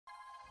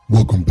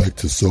Welcome back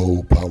to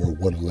Soul Power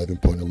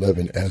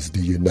 111.11 as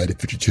the United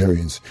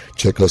Futuritarians.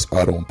 Check us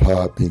out on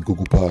Podbean,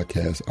 Google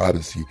Podcasts,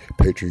 Odyssey,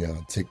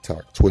 Patreon,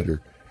 TikTok,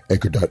 Twitter,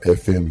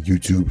 Anchor.fm,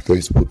 YouTube,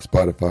 Facebook,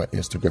 Spotify,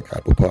 Instagram,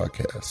 Apple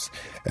Podcasts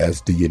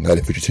as the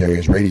United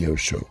Futuritarians radio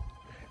show,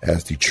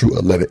 as the true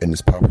 11 in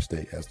this power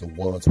state, as the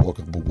ones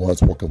walking with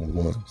ones walking with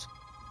ones.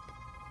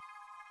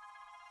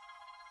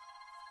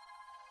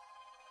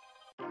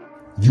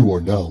 You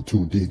are now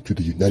tuned in to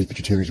the United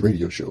Futuritarians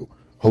radio show,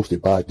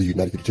 hosted by the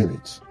United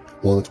Futuritarians.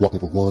 Ones walking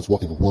for ones,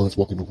 walking for ones,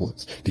 walking for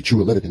ones. The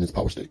true 11 in this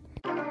power state.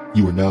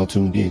 You are now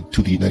tuned in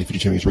to the United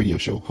Futuritarians radio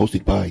show,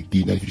 hosted by the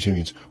United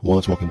Futuritarians.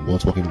 Ones walking for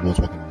ones, walking for ones,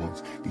 walking for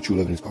ones. The true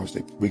 11 in this power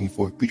state. Bringing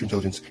forth future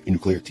intelligence and new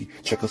clarity.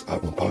 Check us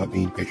out on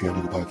Podbean, Patreon,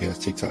 Google Podcasts,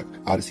 TikTok,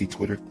 Odyssey,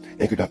 Twitter,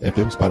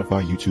 Anchor.fm,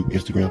 Spotify, YouTube,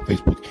 Instagram,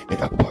 Facebook, and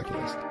Apple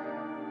Podcasts.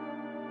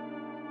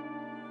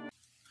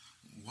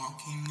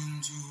 Walking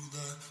into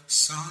the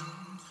sun.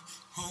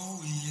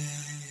 Oh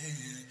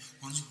yeah,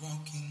 one's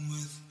walking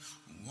with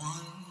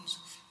ones,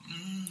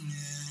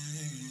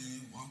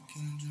 yeah,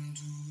 walking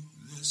into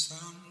the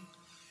sun.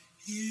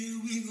 Here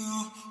we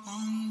go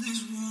on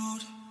this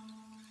road,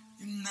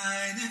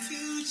 United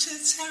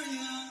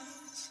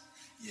Futuritarians,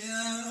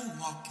 yeah,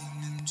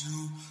 walking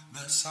into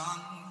the sun.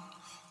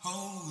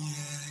 Oh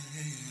yeah,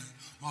 yeah,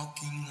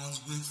 walking ones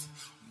with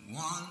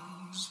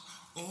ones.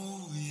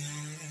 Oh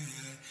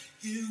yeah,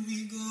 here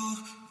we go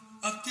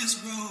up this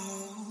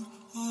road.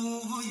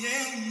 Oh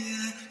yeah,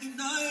 yeah,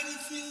 United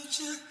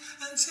Futuritarians.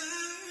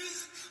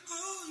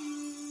 Oh, you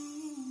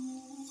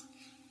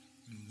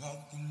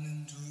walking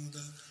into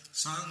the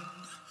sun.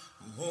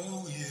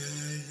 Oh yeah,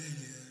 yeah,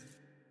 yeah.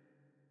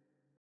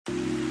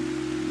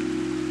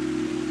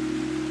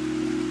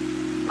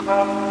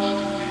 Close to me,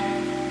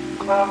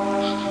 close to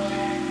me.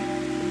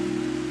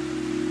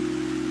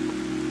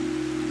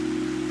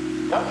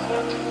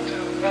 Nothing to do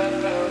but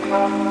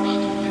close to me.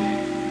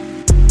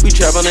 We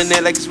trap on the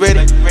net like it's ready.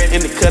 In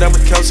the cut, I'ma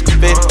count some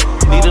confetti.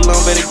 Need a loan,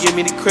 better give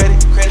me the credit.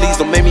 Please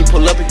don't make me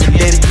pull up and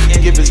forget it.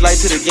 Give his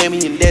life to the game,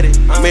 he indebted.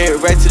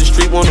 Married right to the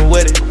street, wanna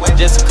wet it.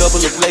 Just a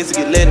couple of plays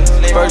to get lit it.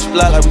 First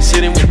block, like we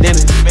sitting with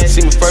Dennis.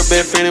 See my first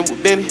best friend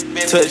with Benny.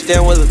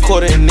 Touchdown was a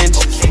quarter in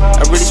inches.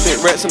 I really spent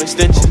racks on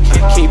extensions.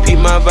 Can't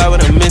peep my vibe when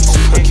I'm mental.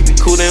 Keep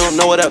it cool, they don't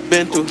know what I've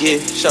been through. Yeah,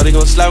 shawty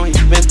gon' slide when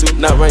you been through.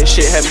 Not writing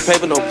shit, having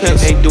paper, no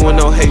pencil. Ain't doing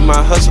no hate, my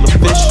hustle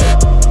official.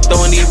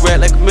 Throwing these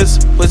rap like a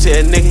missile. Pussy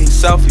that nigga, he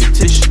soft for your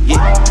tissue. Yeah,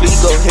 please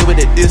go ahead with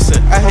that dissing.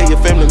 I hear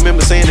your family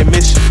members saying they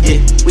miss you. Yeah,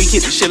 we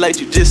keep the shit like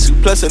jujitsu.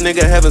 Plus a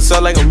nigga having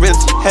saw like I'm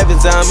wrestling. Having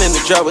time in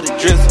the drop with a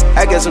drizzle.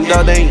 I got some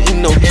dog that ain't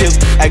eating no kill.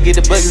 I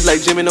get the buckets like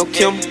Jimmy, no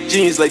Kim.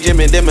 Genius like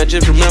Jimmy, and them I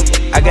just remember.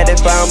 I got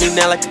that fire on me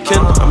now like a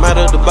Kindle. I'm out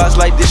of the box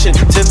like this shit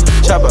Nintendo.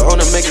 Chopper on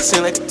it, make it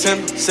seem like a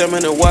tender.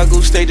 Salmon and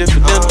Wagyu staging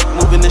for dinner.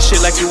 Moving this shit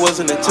like it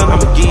wasn't a ton.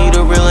 I'ma give you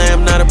the real, I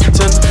am not a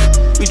pretender.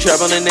 We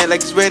trap on the net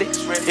like it's ready.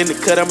 In the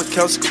cut, I'ma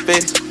count some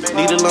confetti.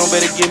 Need a loan,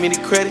 better give me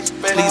the credit.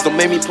 Please don't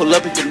make me pull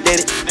up and condemn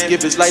it.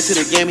 Give his life to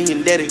the game, he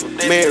indebted.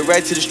 Married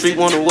right to the street,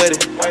 wanna wet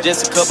it.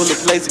 Just a couple of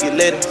plays to get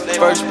lit it.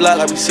 First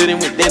block, like we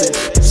sitting with Dennis.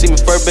 See my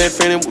first best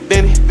friend with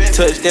Benny.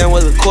 Touchdown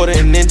was a quarter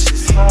in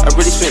inches. I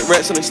really spent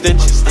racks on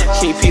extensions.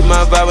 Can't peep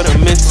my vibe when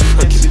I'm mental.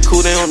 Keep it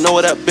cool, they don't know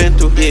what I've been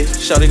through. Yeah,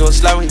 shawty gon'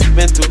 slide when you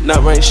been through.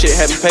 Not writing shit,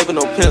 having paper,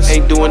 no pencil.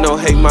 Ain't doing no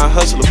hate, my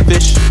hustle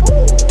official.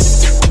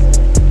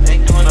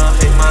 Ain't doing no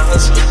hate, my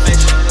hustle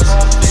official.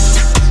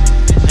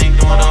 Ain't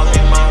doing no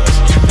hate, my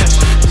hustle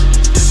official.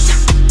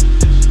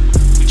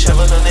 We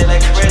travelin' on it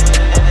like bread.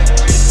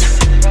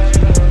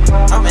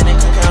 I'm in it,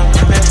 cooking,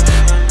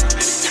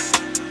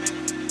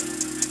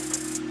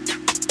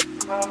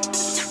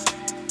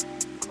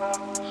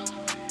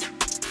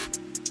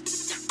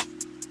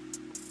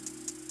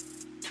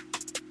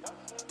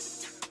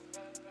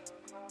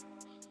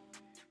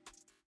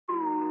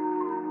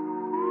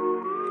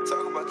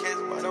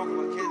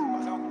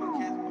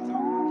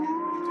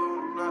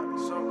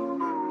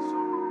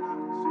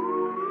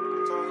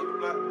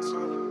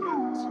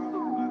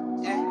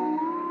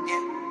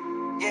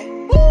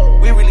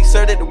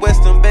 at the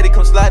Western, Betty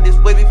come slide this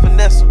way, we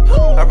finesse em.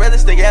 I'd rather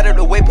stay out of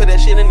the way, put that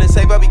shit in the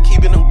safe, I be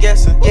keeping them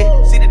guessing.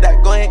 Yeah, see the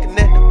dot, go ahead and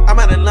connect them. I'm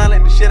out of line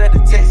like the shit out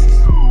of Texas.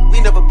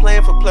 We never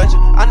playing for pleasure.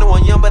 I know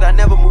I'm young, but I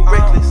never move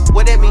reckless.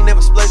 What that mean,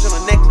 never splurge on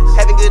a necklace.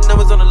 Having good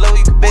numbers on the low,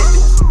 you can bet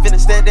this. Finna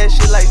stack that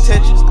shit like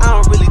Tetris. I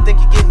don't really think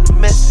you're getting the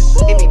message.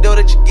 Any dough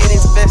that you get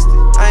invested.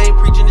 I ain't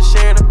preaching to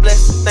sharing a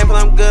blessing. Thankful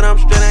I'm good, I'm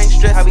straight, I ain't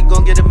stressed. How we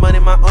gon' get the money,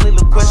 my only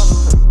little question.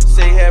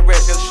 Say had rap,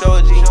 gotta show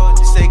a G.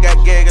 They say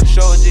got gag, gotta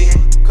show a G.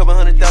 Couple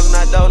 $100,000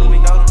 not dough to me.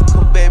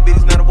 Couple bad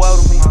bitches not a woe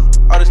to me.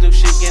 All this new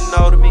shit getting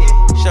old to me.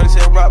 Shawty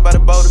said rock by the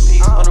boulder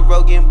piece. On the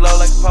road getting blow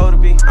like a pole to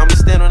be. I'ma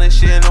stand on that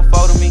shit and don't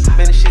fold to me.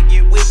 Man, this shit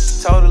get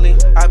wicked, totally.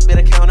 I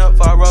better count up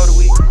before I roll the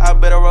week. I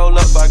better roll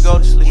up before I go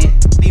to sleep.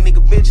 These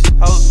nigga bitches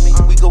hoes me.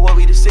 We go up,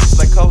 we the six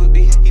like Kobe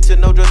B. He took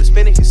no drug to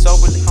spin it. finish it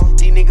soberly.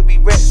 These niggas be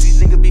rats,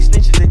 these niggas be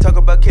snitches. They talk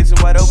about kissing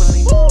white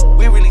openly.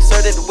 We really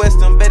served at the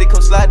Western, better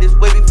come slide this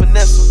way, we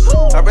finesse them.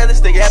 I'd rather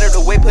stay out of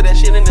the way, put that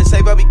shit in the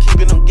safe, I be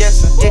keeping them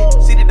guessing. Yeah,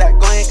 see the dot,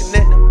 go ahead and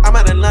connect them. I'm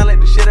out of line like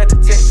the shit at the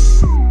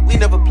Texas. We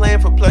never playing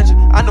for pleasure.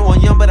 I know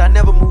I'm young, but I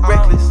never move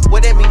reckless.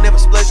 What that mean, never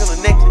splurge on a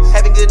necklace.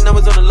 Having good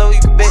numbers on the low,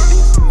 you can bet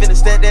this. Finna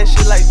stack that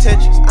shit like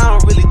Tetris. I don't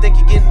really think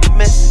you're getting the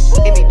message.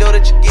 Any dough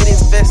that you get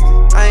invested.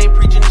 I ain't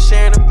preaching and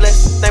sharing a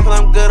blessing. Thankful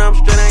I'm good, I'm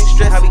straight, I ain't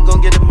stressed. How we gon'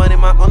 get the money,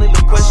 my only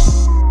little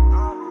question.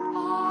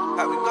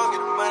 How we gon' get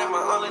the money, my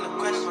only little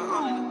question.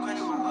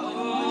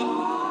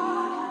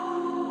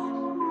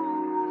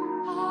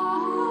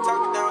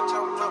 Talking down,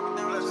 chopping up,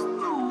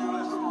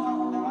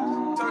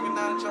 talking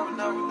down, chopping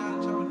up.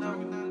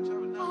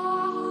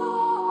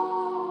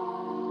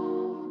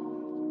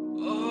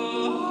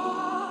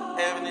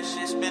 Having this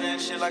shit, spinning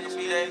shit like a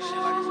B-Day, shit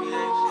like a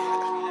B-Day.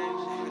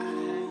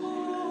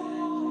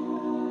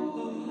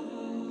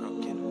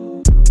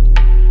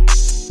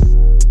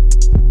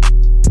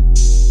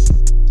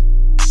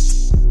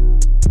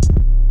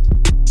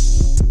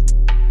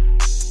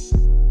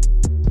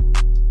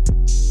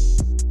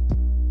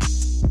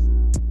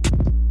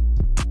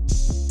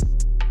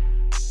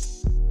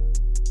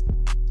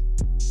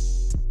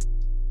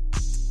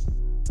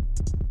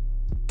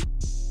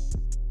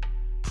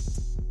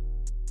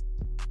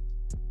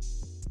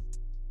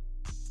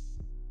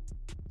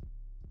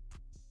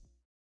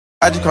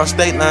 I just crossed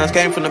state lines,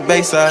 came from the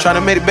Bayside.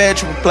 Tryna make it bad,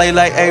 triple play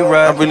like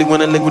A-Rod. I really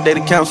wanna liquidate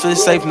accounts, so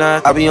it's safe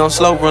now. I be on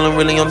slow, rolling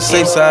really on the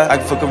safe side. I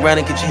can fuck around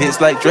and get your hits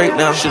like Drake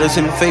now. Should've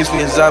seen my face,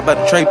 we inside by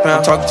the trade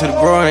pound. Talking to the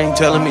grower, ain't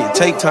telling me to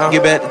take time.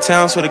 Get back to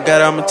town, so the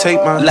God I'ma take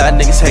mine. A lot of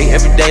niggas hate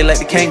every day like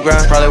they can't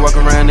grind. Probably walk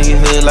around in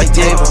your hood like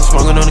Diego.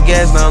 Smoking on the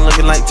gas, now I'm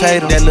looking like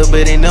Tatum. That little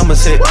bit ain't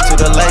numbers hit to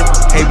the label.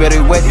 Hey, better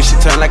wet, this shit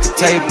turn like a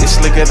table.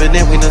 It's slick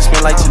evident, we done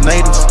spend like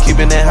tornadoes.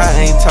 Keeping that hot,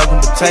 ain't talking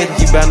potatoes.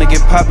 You bound to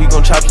get popped, you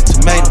gon' chop your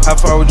tomato. How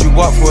far would you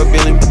walk for $1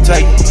 billion?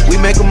 We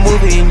make a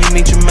movie and you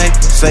meet your mate.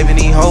 Saving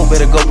these hoes,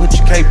 better go put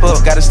your cape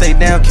up. Gotta stay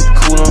down, keep it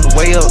cool on the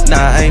way up.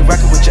 Nah, I ain't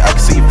rockin' with you, I can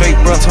see your fake,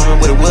 bro. Told me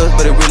what it was,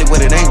 but it really what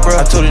it ain't, bro.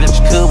 I told you that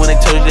you could when they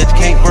told you that you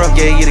can't, bro.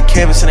 Gave you the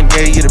canvas and I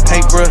gave you the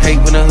paint, bro.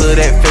 Hate when the hood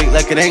act fake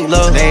like it ain't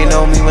love. They ain't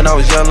know me when I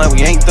was young like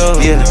we ain't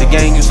thugs. Yeah, the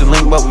gang used to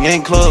link, but we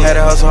ain't clubs. Had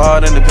to hustle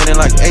hard, independent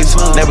like Ace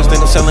Hood. Never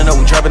think of selling up,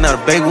 we trapping out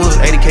of Baywood.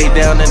 80K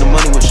down and the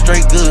money went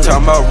straight good.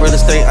 Talking about real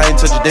estate, I ain't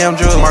touch a damn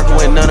drug. Market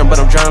with nothing,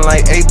 but I'm drowning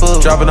like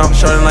A-Bug. Dropping off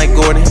shorting like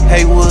Gordon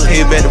Haywood.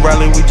 Head back to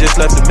Raleigh, we just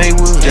left the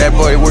Maywood. Jab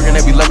boy working,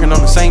 they be lurking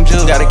on the same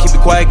jug. Gotta keep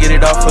it quiet, get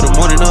it off for the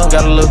morning up.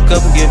 Gotta look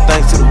up and give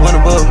thanks to the one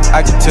above.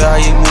 I can tell how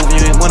you move,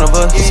 you ain't one of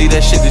us. See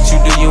that shit that you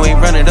do, you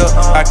ain't run it up.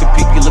 I can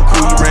peek, you look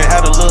cool, you ran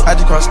out of luck. I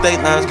just crossed state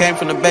lines, came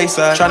from the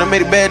Bayside. Tryna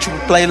make it bad,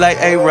 triple play like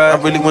A-Rod.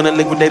 I really wanna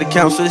liquidate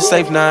accounts, so it's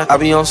safe now. I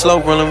be on slow,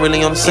 rolling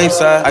really on the safe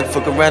side. I can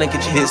fuck around and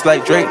get your hits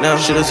like Drake now.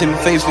 Should've seen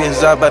my face, we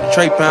inside by the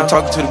trade pound.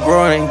 Talking to the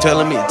grower, ain't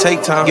telling me to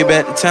take time. Get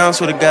back to town,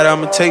 so the God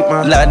I'ma take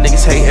mine. A lot of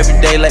niggas hate every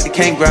day like they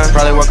can't grind.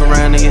 Probably walk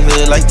around in your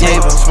hood like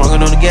Diego.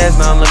 Smoking on the gas,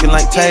 now I'm looking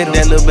like Tatum.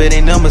 That little bit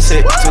ain't numbers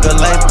hit to the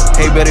label.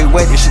 Hey, better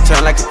wet, this shit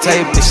turn like a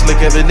table. It's slick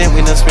evident,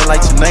 we done spend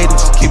like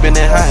tornadoes. Keeping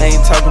that hot,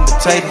 ain't talking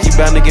potatoes. You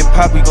bound to get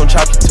popped, we gon'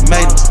 chop your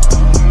tomatoes.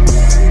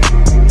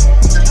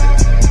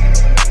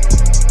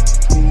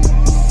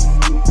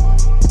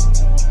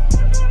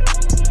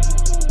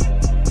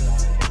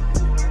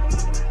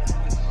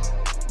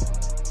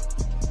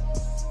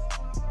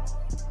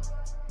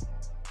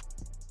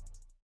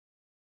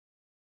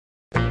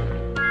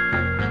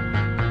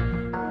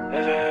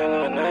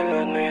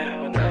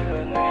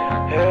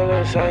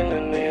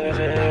 Silent nigga, that's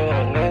a hell of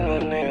a nigga,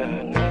 nigga.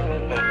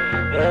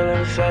 Hell of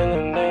a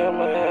silent nigga, I'm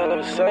a hell of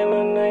a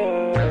silent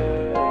nigga.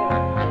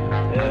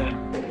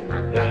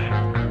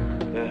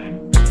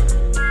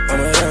 I'm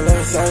a hell of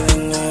a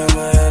silent nigga, I'm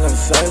a hell of a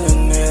silent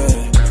nigga.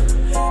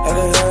 I'm a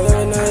hell of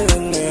a nigga,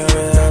 nigga, I'm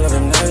a hell of a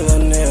nigga,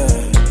 nigga.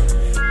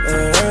 I'm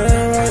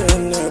a right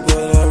nigga,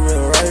 pull up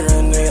real right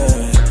nigga.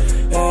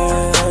 I'm a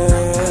hell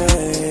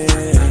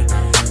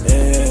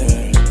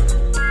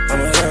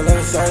of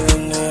a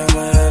silent nigga, I'm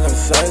a hell of a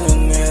silent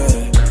nigga.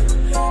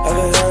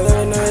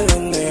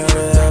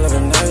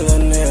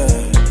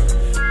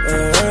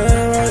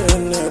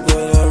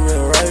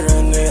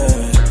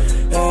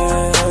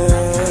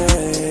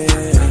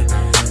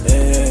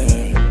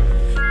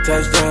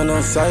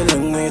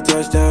 Silent nigga,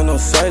 touchdown on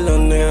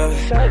silent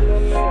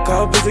nigga.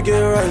 Call busy,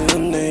 get right, little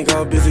nigga.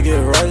 Call busy, get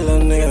right,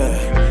 little nigga.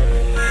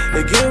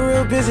 They get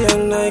real busy at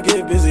night,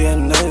 get busy at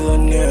night, little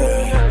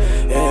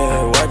nigga.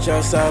 Yeah, watch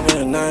outside for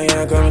the night,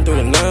 yeah, coming through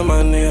the night,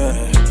 my nigga.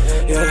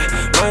 Yeah,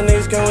 my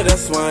niggas coming,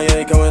 that's swine, yeah,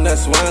 they coming,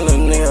 that's swine, little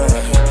nigga.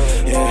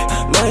 Yeah,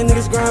 my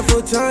niggas grind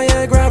full time,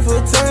 yeah, grind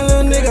full time,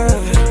 little nigga.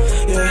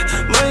 Yeah,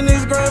 my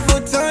niggas grind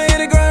full time, yeah,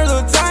 they grind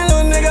full time,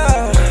 little nigga.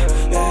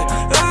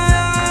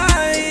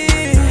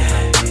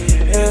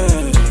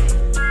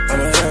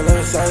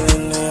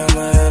 Silent nigga, I'm a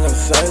hell of a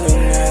silent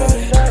nigga.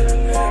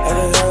 I'm a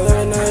hell of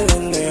a night,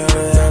 nigga. I'm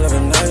a hell of a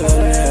night,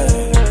 nigga.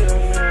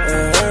 I'm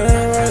a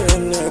right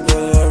nigga,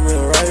 pull up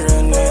real right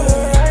nigga.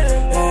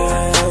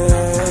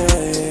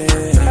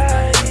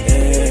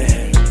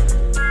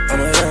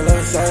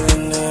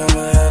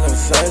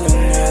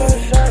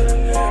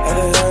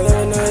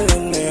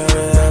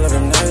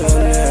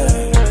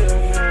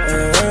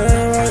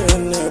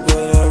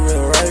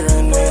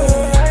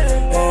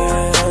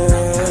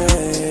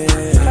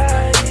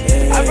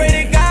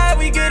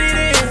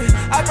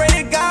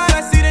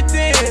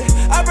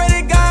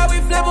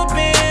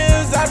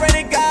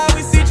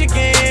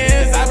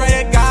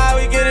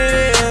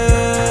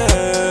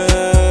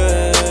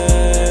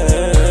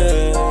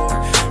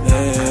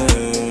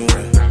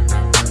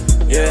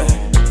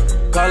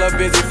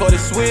 busy for the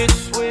switch.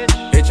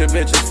 Hit your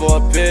bitches for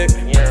a pick.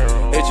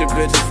 Hit your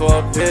bitches for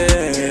a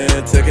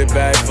pick. Took it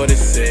back for the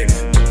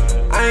 6.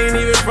 I ain't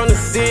even from the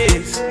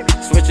 6.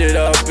 Switch it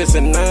up, it's a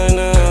 9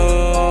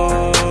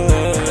 now.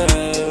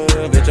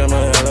 Bitch, I'm a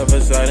hell of a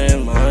sight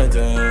in my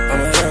time.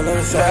 I'm a hell of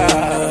a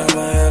silent, I'm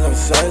a hell of a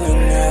silent,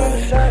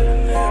 yeah.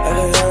 I'm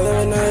a hell of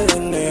a night,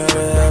 I'm a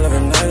hell of a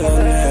night, yeah.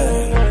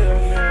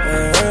 I'm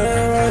a hell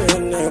of a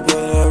night,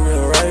 pull up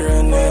real right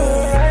right now.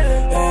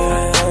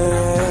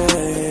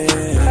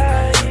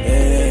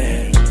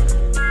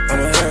 I'm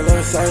a hell of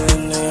a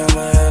silent, yeah. I'm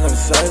a hell of a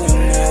silent,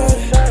 yeah.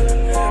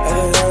 I'm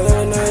a hell of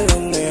a night,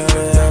 I'm a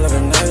hell of a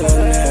night,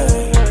 yeah.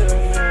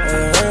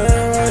 I'm a hell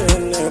of a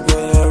night,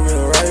 pull up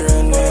real right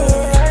right now.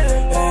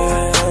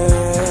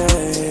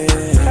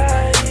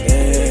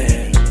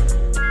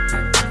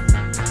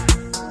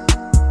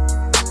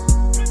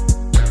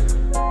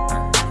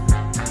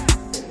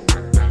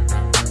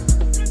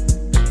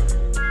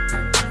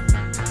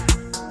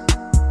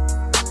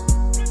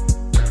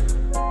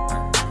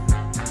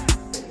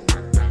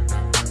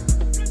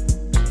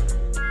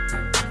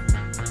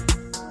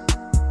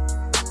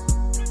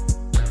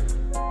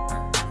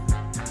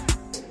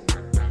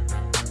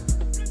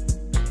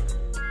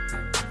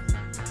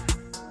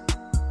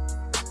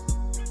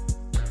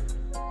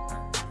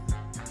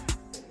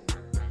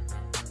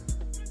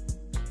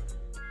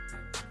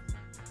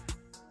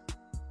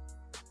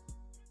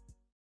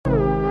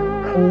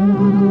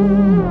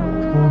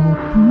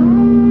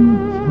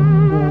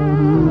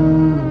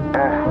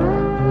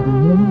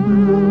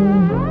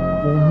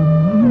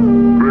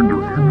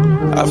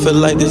 I feel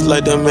like this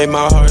light done made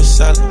my heart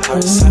solid.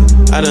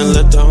 I done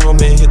left the home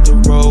and hit the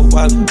road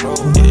wallet.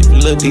 Yeah, if you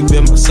look deep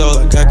in my soul,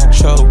 I got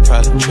control,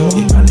 probably.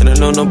 Yeah, and I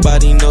know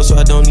nobody knows, so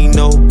I don't need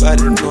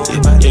nobody.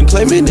 Yeah, ain't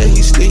claiming that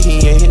he slick,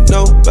 he ain't hit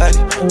nobody.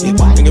 Yeah,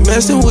 nigga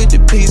messing with the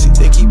piece, he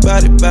think he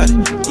bout it.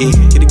 Yeah,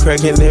 get it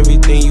crackin'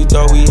 everything, you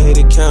thought we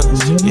hated counters.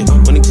 Yeah,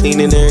 when he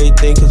cleaning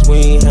everything, cause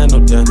we ain't had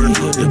no done.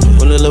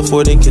 Yeah, when the love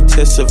for them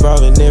contest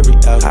surviving every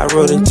hour. I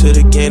rode into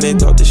the game, they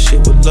thought the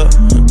shit was luck.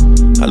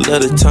 I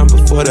love the time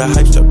before the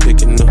hype start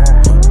picking up.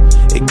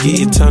 It give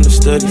you time to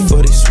study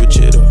before they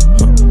switch it up.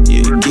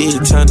 Yeah, it give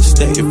you time to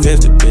stack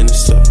advance the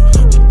business up.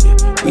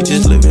 Yeah, we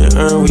just live and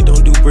earn, we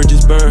don't do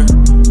bridges burn.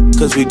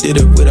 Cause we did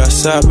it with our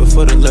side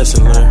before the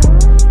lesson learned.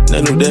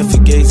 None of that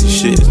fugazi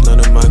shit is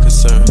none of my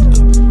concern.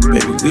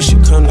 Baby, we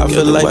should come together. I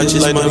feel like this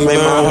light done made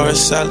my heart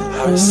solid.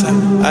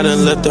 I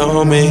done left the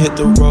home and hit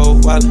the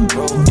road wallet.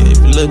 Yeah,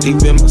 if you look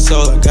deep in my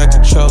soul, I got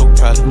control,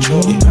 probably.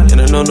 Yeah,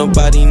 and I know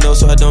nobody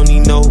knows, so I don't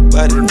need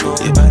nobody.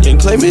 Yeah, you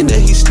ain't claiming that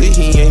he slick,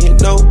 he ain't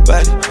hit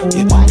nobody.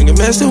 Yeah, nigga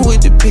messing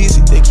with the piece,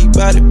 he think he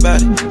bout it.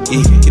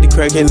 Yeah, get it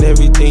crackin'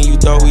 everything, you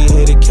thought we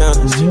hated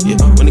counters. Yeah,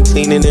 when he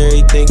cleaning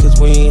everything,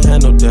 cause we ain't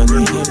had no done.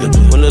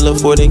 Yeah, when the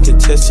love for them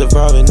contest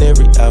surviving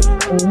every hour.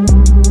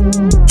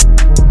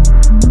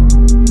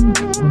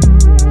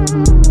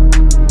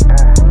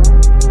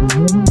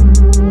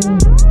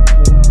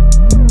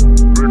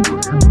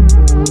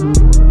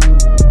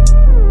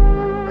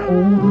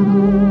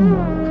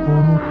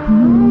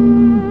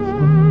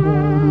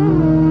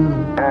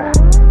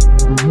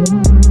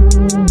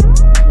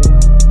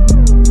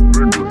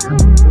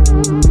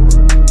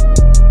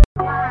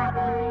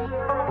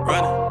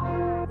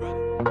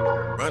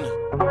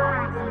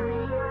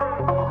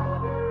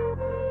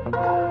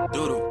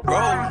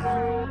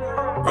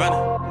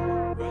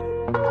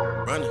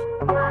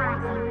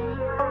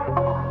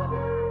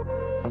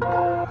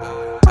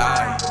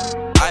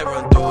 I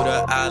run through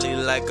the alley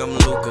like I'm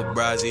Luca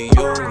Brasi.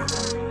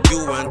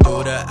 You run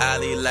through the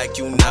alley like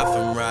you not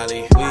from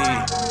Raleigh.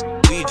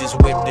 We just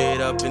whipped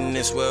it up and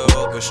this well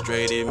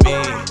orchestrated me.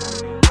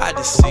 I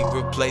just seek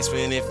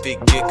replacement if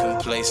it get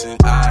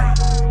complacent.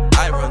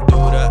 I run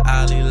through the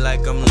alley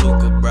like I'm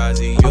Luca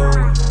Brasi.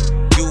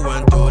 You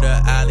run through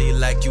the alley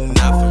like you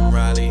not from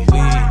Raleigh.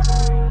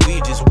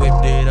 We just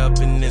whipped it up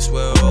and this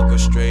well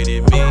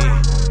orchestrated me.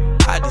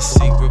 I just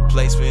seek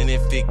replacement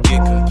if it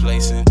get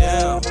complacent.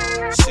 Down,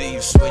 see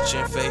you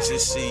switching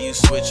faces, see you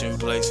switching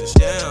places.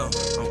 Down,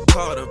 I'm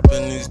caught up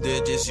in these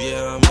digits,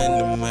 yeah, I'm in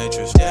the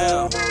matrix.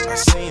 Down, I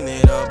seen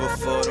it all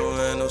before, don't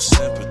have no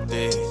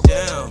sympathy.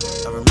 Down,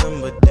 I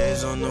remember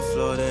days on the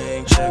floor, they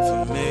ain't check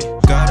for me.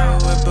 Got a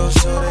whip up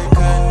so they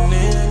couldn't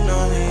in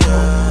on me,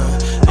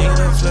 Need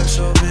a flex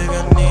so big,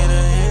 I need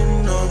a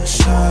hitting on the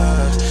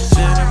side.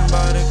 Sitting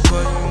by the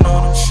court, you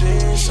know them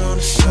sheets on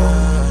the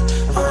side.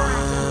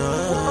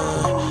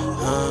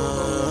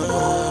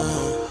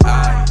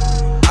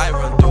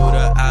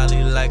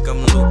 Like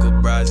I'm Luca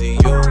Brasi.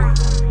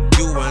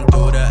 You run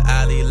through the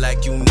alley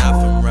like you not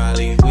from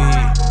Raleigh.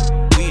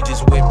 We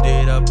just whipped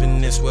it up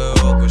and this well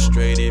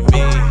orchestrated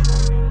me.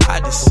 I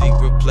just seek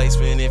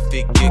replacement if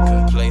it get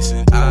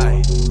complacent.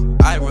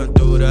 I run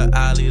through the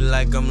alley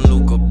like I'm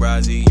Luca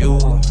Brasi. You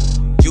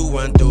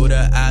run through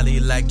the alley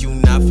like you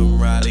not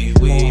from Raleigh.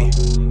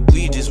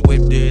 We just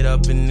whipped it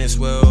up and this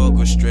well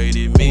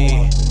orchestrated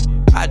me.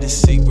 I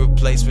just seek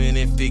replacement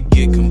if it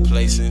get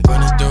complacent.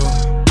 Running through,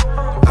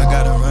 I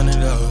gotta run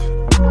it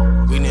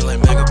up. We need like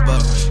mega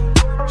bucks,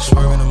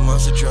 swerving a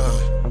monster drug.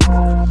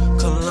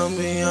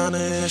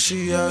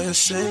 she out here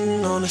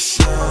sitting on the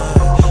side.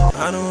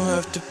 I don't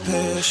have to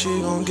pay her, she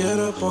gon' get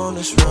up on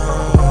this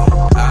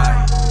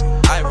ride.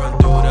 I run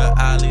through the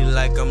alley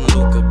like I'm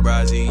Luca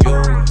Brasi.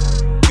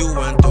 You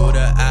run through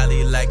the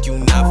alley like you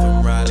not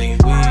from Raleigh.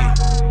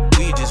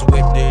 We just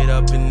whipped it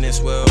up and this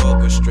well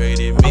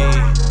orchestrated me.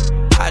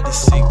 I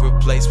just seek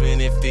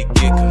replacement if it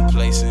get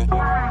complacent.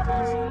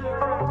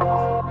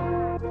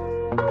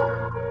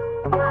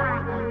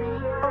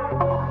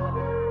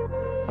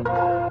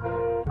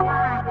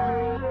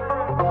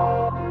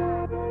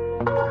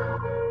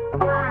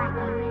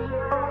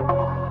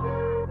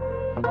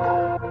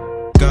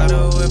 Got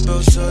a whip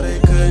up so they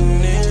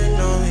couldn't in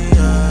on me.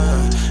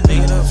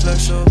 Need a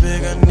flex so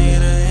big, I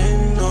need a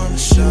in on the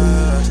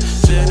side.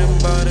 Sitting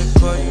by the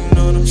court, you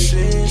know them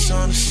sheets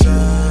on the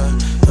side.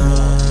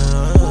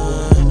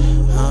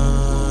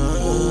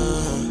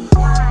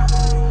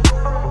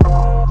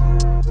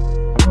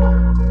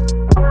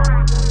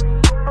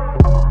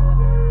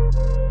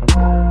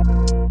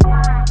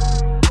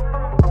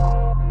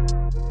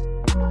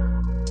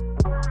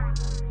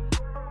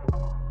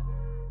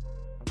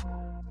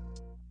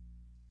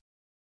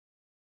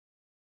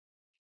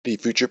 The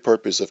future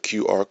purpose of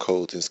QR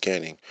codes and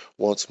scanning.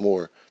 Once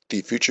more,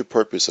 the future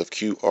purpose of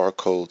QR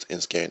codes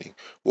and scanning.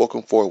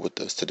 Welcome forward with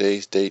us.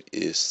 Today's date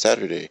is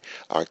Saturday,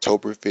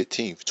 October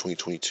 15th,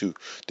 2022.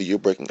 The year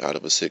breaking out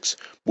of a 6.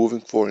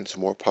 Moving forward into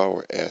more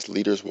power as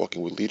leaders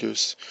walking with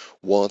leaders,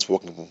 ones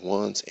walking with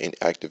ones, and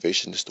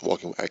activationists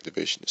walking with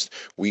activationists.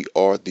 We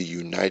are the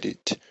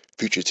United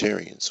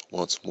Futuritarians.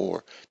 Once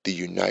more, the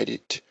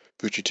United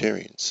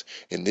Futuritarians.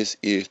 And this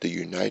is the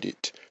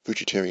United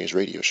Futuritarians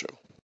radio show.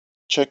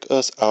 Check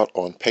us out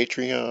on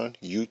Patreon,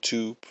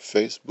 YouTube,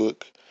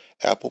 Facebook,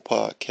 Apple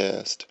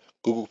Podcast,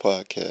 Google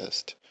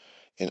Podcast,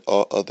 and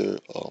all other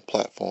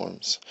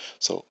platforms.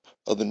 So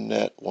other than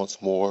that,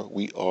 once more,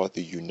 we are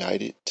the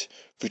United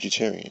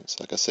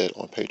Futuritarians. Like I said,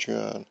 on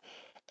Patreon,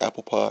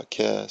 Apple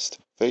Podcast,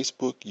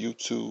 Facebook,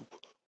 YouTube,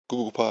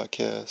 Google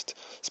Podcast,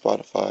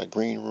 Spotify,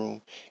 Green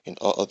Room, and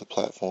all other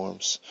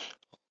platforms.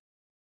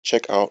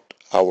 Check out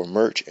our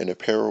merch and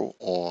apparel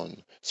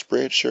on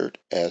Spreadshirt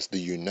as the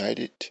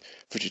United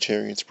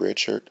Futuritarian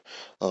Spreadshirt.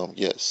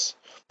 Yes,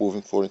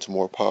 moving forward into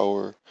more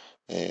power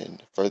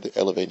and further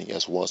elevating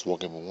as ones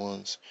walking with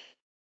ones.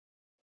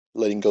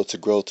 Letting go to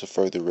grow to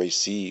further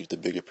receive the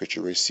bigger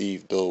picture,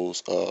 receive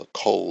those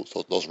codes,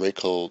 those ray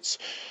codes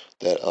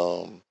that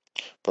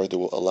further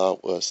will allow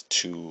us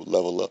to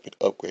level up and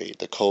upgrade.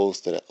 The codes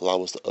that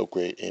allow us to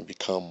upgrade and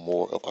become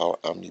more of our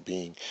omni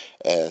being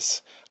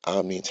as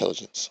omni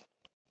intelligence.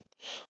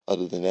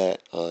 Other than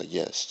that,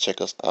 yes,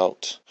 check us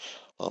out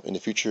in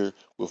the future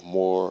with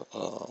more,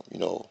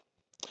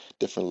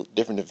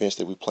 different events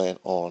that we plan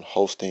on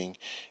hosting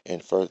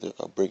and further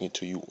bringing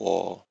to you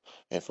all,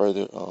 and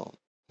further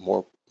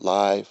more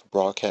live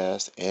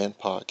broadcasts and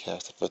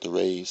podcasts to further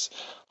raise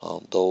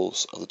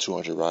those of the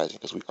 200 Rising,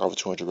 because we are the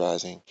 200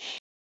 Rising.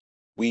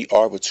 We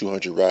are with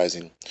 200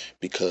 Rising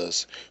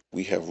because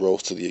we have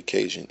rose to the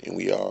occasion, and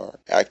we are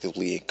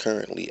actively and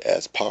currently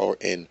as power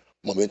and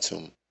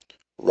momentum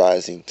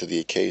rising to the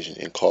occasion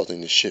and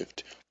causing the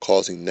shift,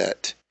 causing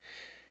that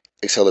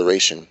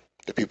acceleration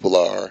that people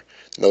are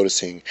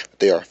noticing,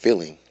 they are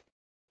feeling.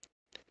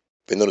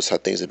 They notice how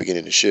things are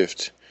beginning to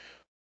shift,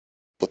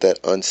 but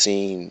that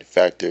unseen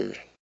factor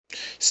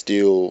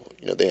still,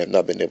 they have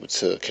not been able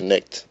to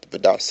connect the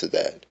dots to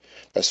that.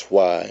 That's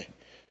why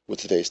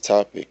with today's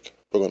topic,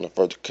 we're going to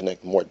further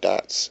connect more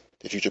dots,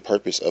 the future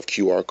purpose of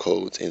QR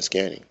codes and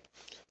scanning.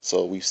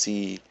 So we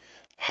see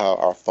how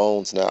our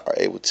phones now are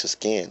able to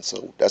scan.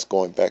 So that's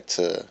going back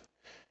to,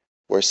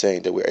 we're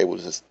saying that we're able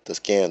to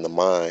scan the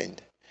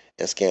mind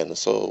and scan the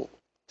soul,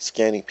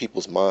 scanning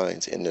people's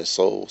minds and their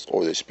souls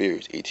or their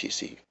spirits,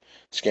 etc.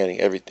 Scanning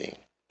everything,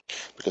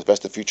 because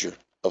that's the future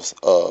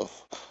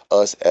of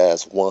us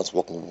as ones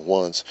walking with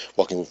ones,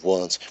 walking with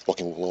ones,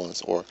 walking with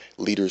ones, or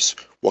leaders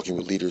walking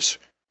with leaders,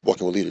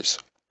 walking with leaders.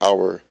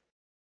 Our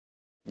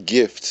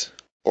gift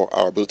or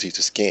our ability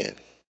to scan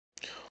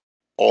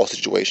all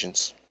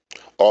situations,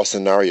 all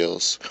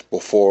scenarios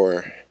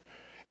before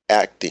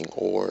acting,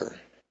 or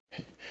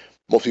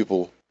most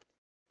people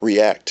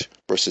react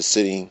versus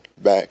sitting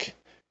back,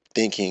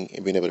 thinking,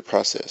 and being able to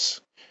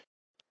process.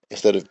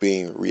 Instead of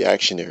being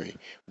reactionary,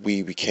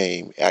 we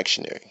became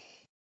actionary,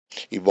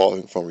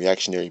 evolving from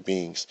reactionary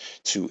beings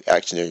to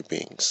actionary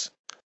beings,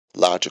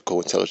 logical,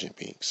 intelligent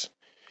beings.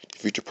 The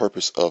future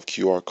purpose of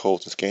QR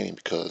codes and scanning,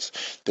 because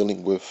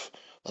dealing with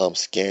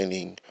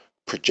scanning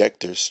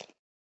projectors,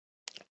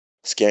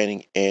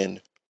 scanning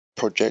and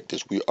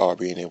projectors, we are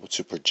being able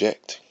to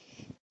project.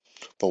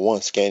 For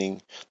one,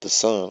 scanning the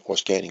sun or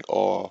scanning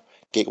all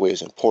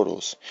gateways and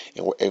portals,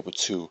 and we're able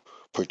to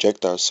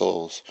project our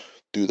souls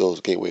through those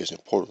gateways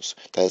and portals.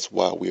 That's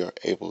why we are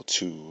able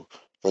to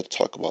further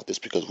talk about this,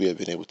 because we have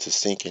been able to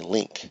sync and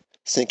link,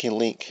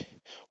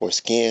 or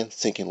scan,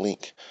 sync and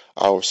link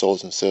our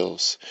souls and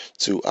selves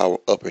to our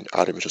upper and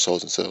outer dimensional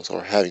souls and selves,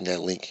 or having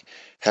that link,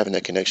 having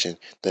that connection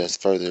that has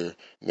further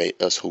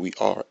made us who we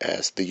are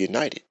as the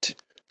United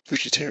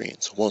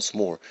Futuritarians. Once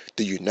more,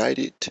 the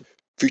United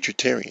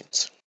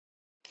Futuritarians.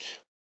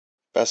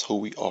 That's who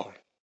we are.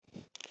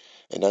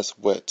 And that's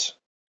what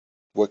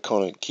we're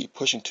going to keep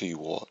pushing to you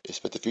all, is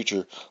that the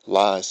future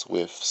lies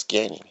with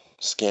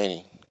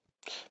scanning,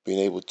 being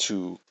able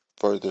to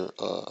further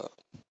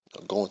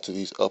go into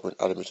these upper and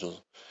outer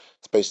dimensional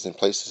spaces and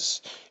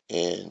places,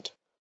 and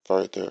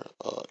further,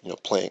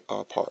 playing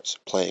our parts,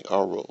 playing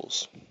our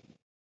roles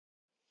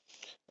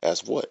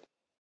as what?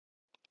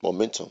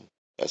 Momentum,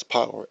 as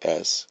power,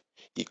 as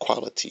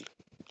equality,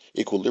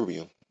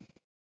 equilibrium,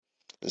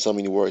 in so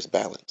many words,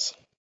 balance.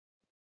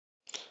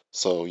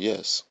 So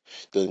yes,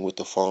 dealing with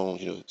the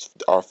phones,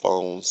 our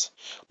phones,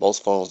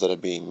 most phones that are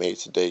being made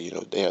today,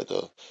 they have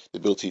the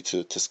ability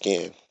to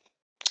scan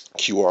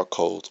QR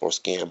codes or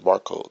scan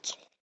barcodes.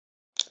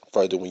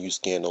 Further, when you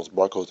scan those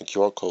barcodes and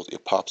QR codes,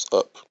 it pops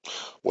up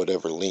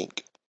whatever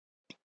link,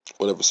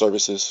 whatever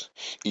services,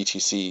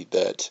 etc.,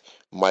 that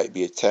might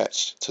be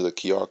attached to the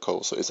QR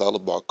code. So it's all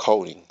about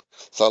coding.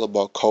 It's all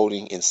about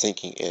coding and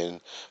syncing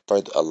and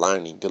further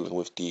aligning, dealing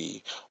with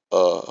the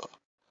uh,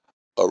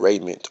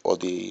 arrayment or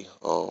the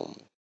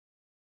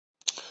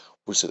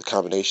which is the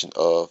combination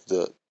of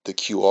the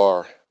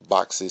QR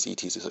boxes,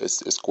 etc. So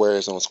it's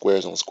squares on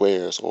squares on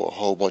squares, or a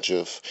whole bunch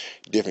of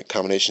different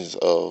combinations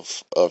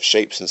of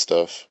shapes and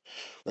stuff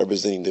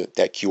representing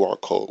that QR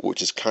code,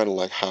 which is kind of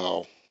like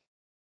how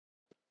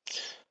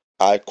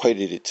I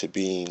equated it to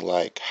being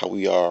like how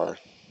we are,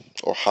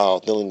 or how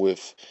dealing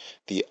with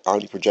the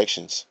omni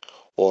projections,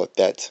 or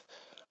that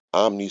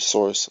omni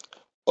source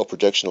of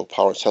projectional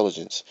power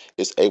intelligence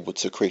is able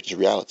to create your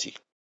reality.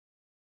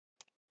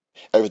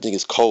 Everything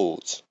is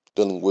codes,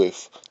 dealing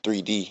with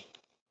 3D.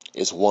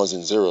 It's ones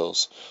and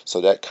zeros.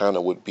 So that kind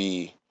of would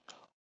be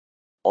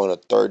on a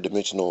third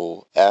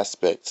dimensional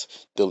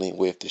aspect, dealing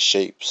with the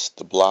shapes,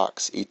 the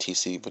blocks,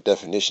 etc., the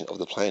definition of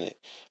the planet.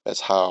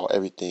 That's how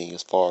everything,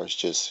 as far as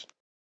just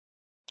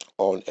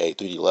on a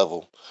 3D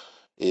level,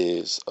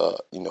 is,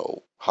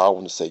 how I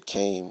want to say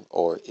came,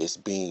 or is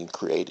being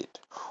created,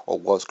 or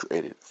was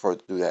created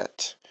further through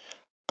that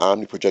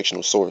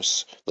omniprojectional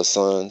source, the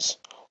suns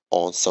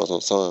on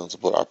suns,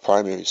 but our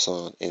primary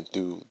sun, and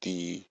through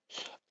the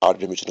outer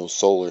dimensional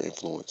solar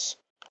influence,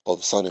 or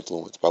the sun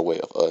influence, by way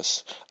of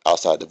us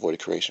outside the void of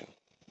creation.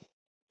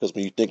 Because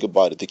when you think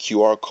about it, the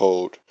QR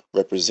code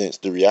represents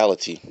the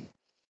reality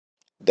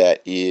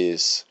that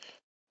is,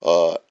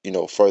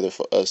 further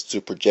for us to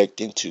project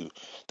into.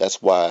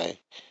 That's why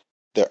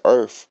the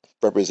earth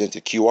represents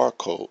a QR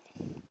code,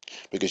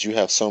 because you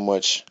have so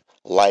much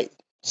light,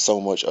 so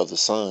much of the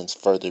sun's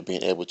further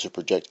being able to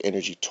project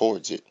energy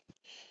towards it.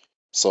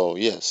 So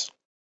yes,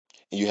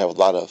 you have a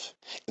lot of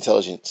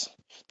intelligence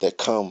that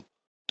come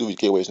through these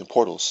gateways and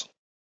portals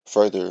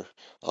further,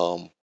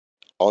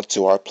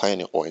 onto our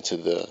planet, or into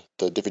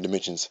the different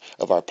dimensions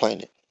of our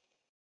planet,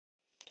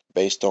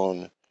 based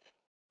on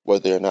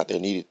whether or not they're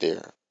needed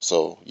there.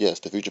 So yes,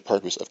 the future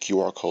purpose of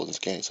QR codes and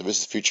scanning. So this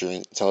is future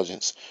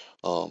intelligence,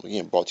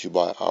 again, brought to you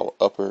by our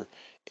upper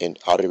and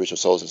outer dimensional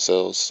souls and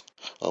cells.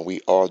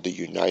 We are the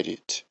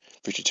United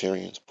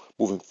Futuritarians,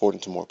 moving forward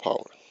into more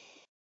power.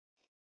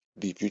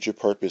 The future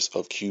purpose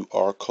of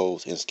QR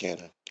codes and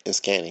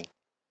scanning.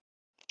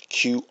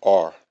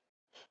 QR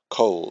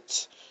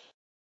codes.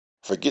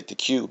 Forget the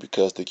Q,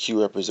 because the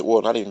Q represents,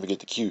 well, not even forget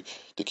the Q.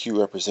 The Q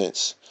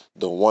represents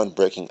the one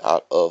breaking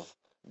out of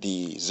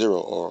the zero,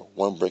 or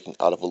one breaking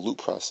out of a loop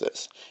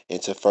process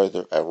into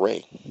further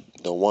array.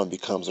 The one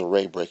becomes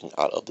array, breaking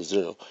out of the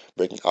zero,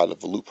 breaking out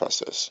of a loop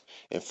process.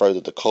 And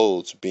further, the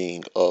codes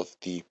being of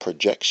the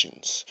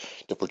projections,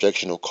 the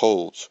projectional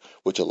codes,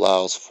 which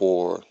allows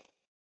for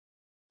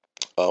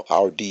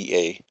our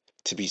DA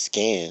to be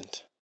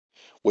scanned,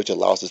 which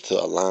allows us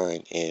to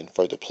align and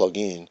further plug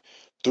in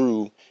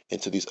through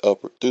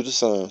through the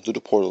sun, through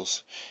the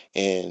portals,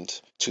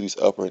 and to these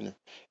upper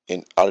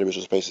and outer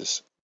dimensional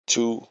spaces,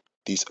 to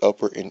these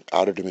upper and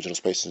outer dimensional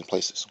spaces and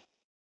places.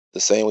 The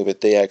same way that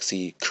they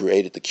actually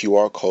created the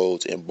QR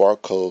codes and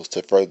barcodes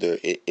to further,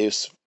 it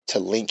is to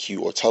link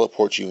you or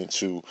teleport you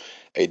into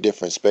a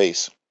different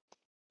space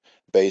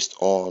based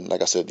on,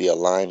 like I said, the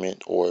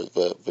alignment, or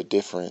the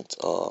different,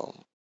 the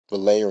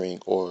layering,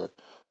 or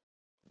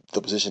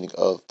the positioning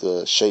of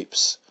the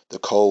shapes, the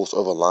codes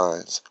or the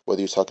lines,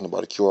 whether you're talking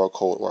about a QR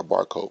code or a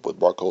barcode, but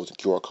barcodes and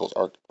QR codes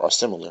are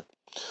similar.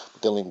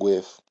 Dealing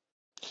with,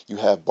 you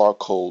have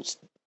barcodes,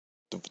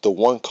 the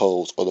one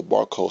codes or the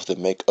barcodes that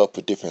make up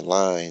the different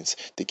lines,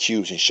 the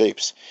cubes and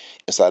shapes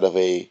inside of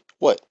a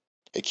what?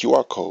 A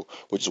QR code,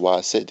 which is why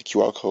I said the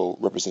QR code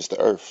represents the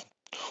earth,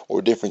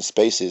 or different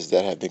spaces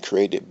that have been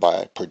created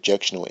by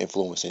projectional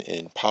influence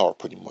and power,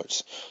 pretty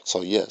much.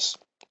 So yes,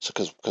 so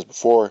because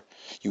before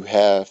you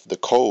have the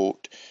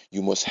code,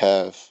 you must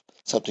have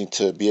something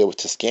to be able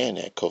to scan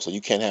that code. So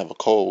you can't have a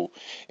code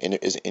and there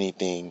isn't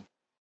anything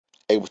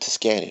able to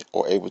scan it,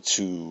 or able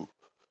to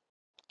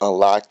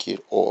unlock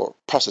it or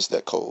process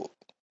that code.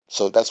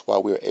 So that's why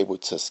we're able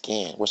to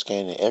scan. We're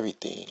scanning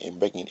everything and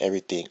breaking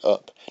everything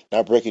up.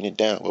 Not breaking it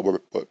down, but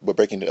we're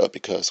breaking it up,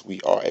 because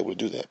we are able to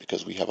do that,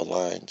 because we have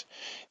aligned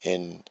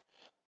and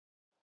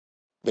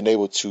been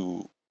able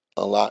to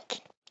unlock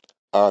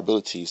our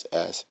abilities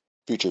as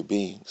future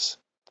beings,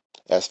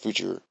 as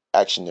future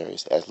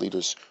actionaries, as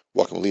leaders,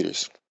 walking with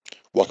leaders,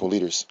 walking with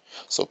leaders.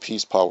 So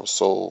peace, power,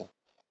 soul,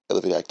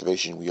 elevated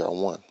activation, we are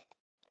one.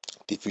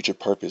 The future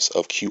purpose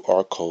of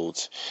QR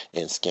codes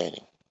and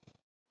scanning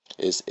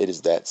is it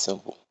is that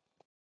simple.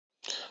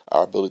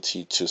 Our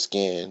ability to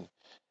scan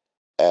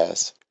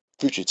as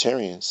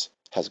futuritarians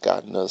has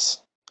gotten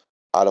us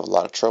out of a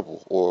lot of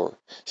trouble or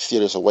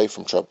steered us away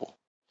from trouble.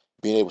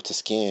 Being able to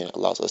scan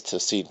allows us to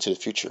see into the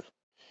future.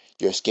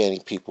 You're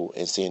scanning people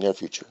and seeing their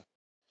future,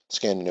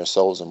 scanning their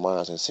souls and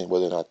minds and seeing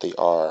whether or not they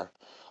are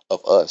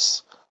of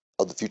us,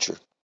 of the future.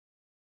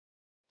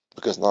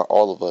 Because not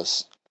all of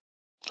us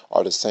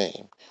are the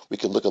same. We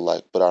can look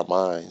alike, but our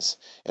minds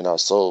and our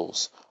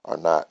souls are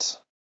not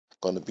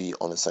going to be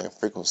on the same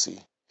frequency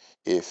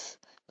if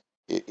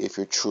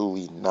you're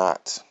truly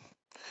not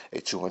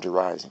a 200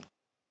 rising.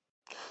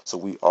 So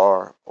we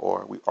are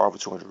the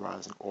 200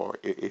 rising, or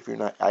if you're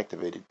not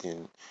activated,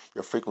 then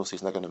your frequency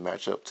is not going to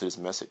match up to this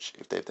message,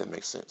 if that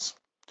makes sense.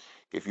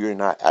 If you're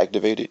not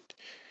activated,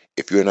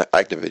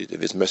 then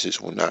this message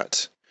will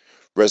not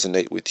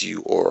resonate with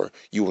you, or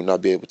you will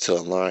not be able to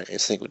align and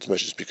sync with this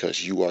message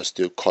because you are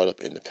still caught up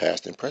in the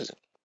past and present.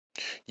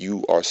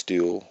 You are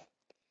still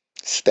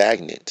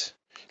stagnant,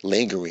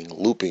 lingering,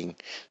 looping,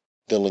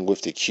 dealing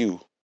with the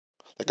cue.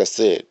 Like I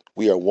said,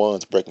 we are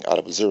ones breaking out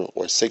of a zero,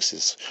 or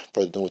sixes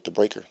further than with the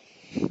breaker.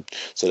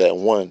 So that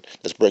one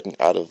that's breaking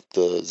out of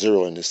the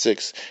zero and the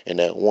six, and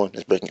that one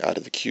that's breaking out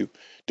of the cue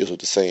deals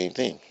with the same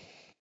thing.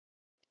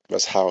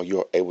 That's how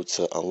you're able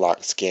to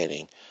unlock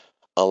scanning,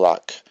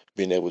 unlock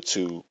being able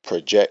to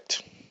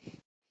project.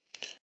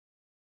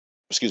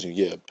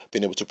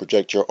 Being able to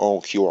project your own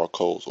QR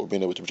codes or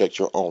being able to project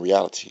your own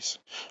realities,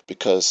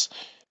 because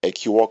a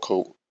QR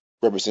code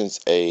represents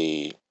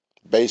a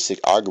basic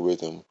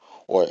algorithm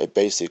or a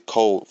basic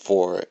code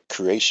for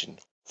creation,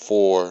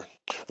 for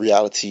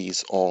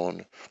realities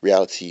on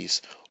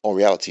realities,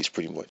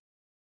 pretty much.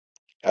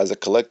 As a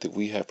collective,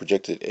 we have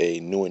projected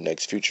a new and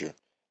next future,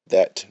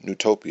 that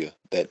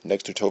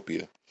next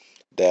utopia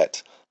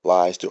that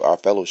lies through our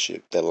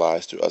fellowship, that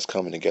lies through us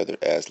coming together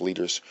as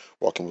leaders,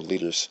 walking with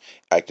leaders,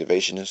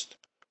 activationists,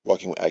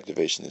 walking with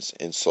activationists,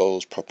 and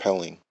souls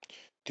propelling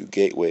through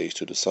gateways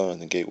to the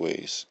sun and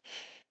gateways,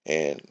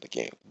 and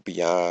again,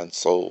 beyond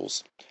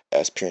souls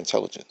as pure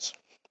intelligence,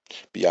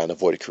 beyond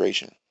avoided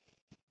creation.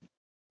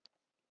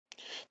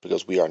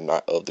 Because we are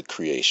not of the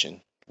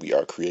creation, we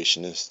are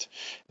creationists.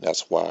 And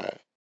that's why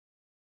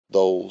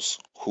those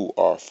who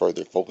are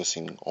further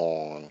focusing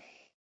on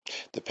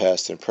the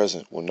past and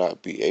present will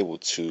not be able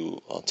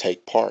to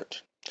take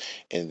part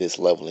in this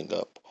leveling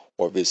up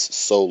or this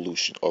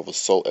solution or the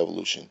soul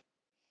evolution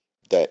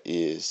that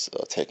is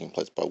taking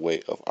place by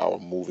way of our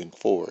moving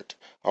forward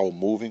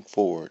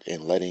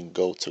and letting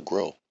go to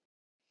grow,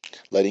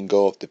 letting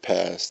go of the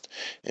past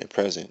and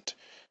present,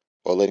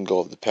 or letting go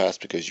of the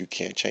past because you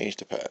can't change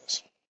the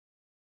past.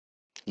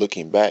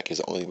 Looking back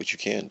is only what you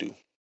can do,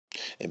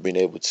 and being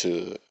able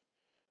to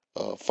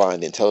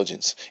find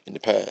intelligence in the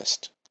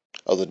past.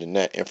 Other than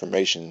that,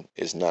 information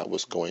is not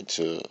what's going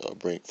to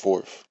bring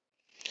forth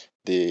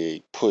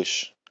the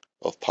push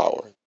of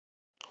power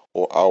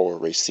or our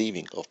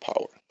receiving of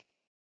power.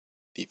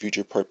 The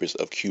future purpose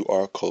of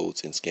QR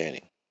codes and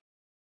scanning.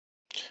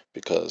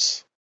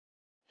 Because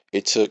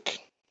it took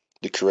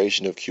the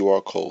creation of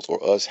QR codes,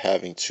 or us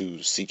having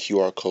to see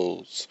QR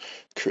codes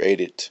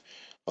created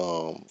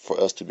for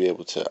us to be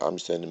able to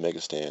understand and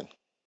understand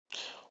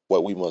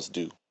what we must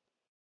do.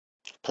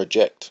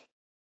 Project,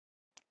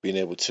 being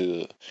able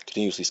to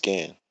continuously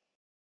scan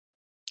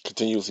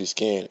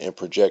and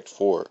project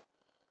forward,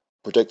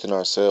 projecting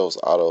ourselves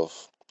out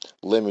of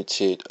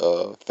limited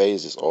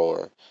phases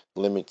or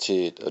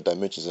limited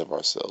dimensions of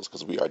ourselves,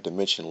 because we are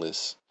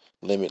dimensionless,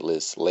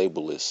 limitless,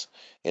 labelless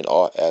in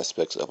all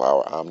aspects of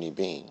our omni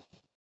being.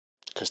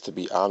 Because to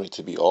be omni,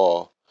 to be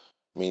all,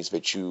 means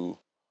that you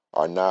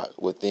are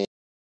not within.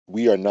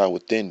 We are not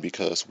within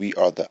because we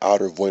are the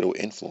outer voidal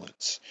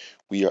influence.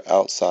 We are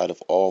outside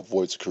of all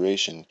voids of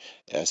creation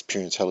as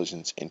pure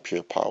intelligence and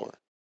pure power,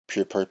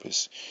 pure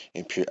purpose,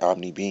 and pure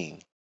omni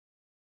being.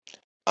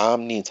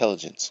 Omni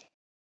intelligence,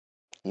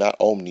 not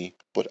omni,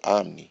 but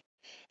omni,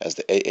 as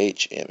the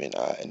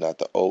AHMNI and not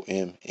the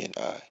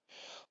OMNI.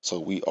 So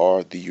we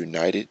are the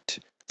United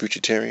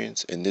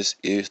Futuritarians, and this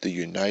is the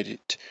United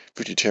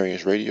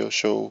Futuritarians radio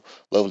show,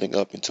 leveling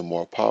up into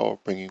more power,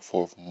 bringing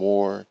forth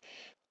more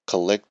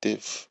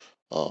collective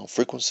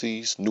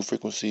frequencies, new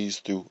frequencies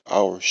through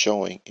our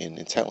showing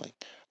and telling,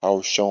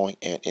 our showing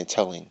and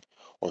telling,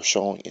 or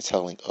showing and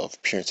telling of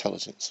pure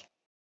intelligence.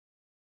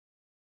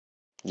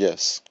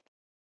 Yes,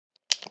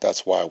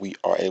 that's why we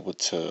are able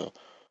to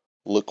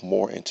look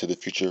more into the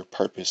future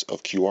purpose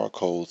of QR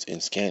codes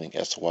and scanning.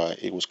 That's why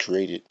it was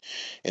created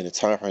in the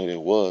time frame that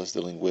it was,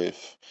 dealing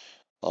with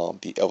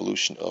the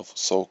evolution of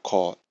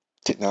so-called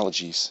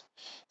technologies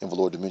in the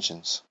lower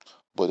dimensions,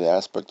 but the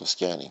aspect of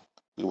scanning.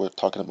 We were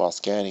talking about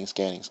scanning,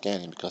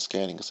 because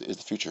scanning is the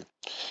future.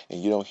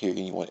 And you don't hear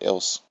anyone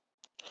else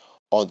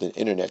on the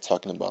internet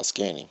talking about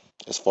scanning,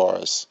 as far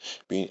as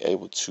being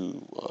able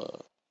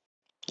to,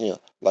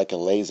 like a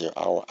laser,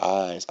 our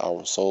eyes,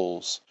 our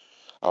souls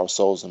our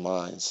souls and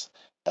minds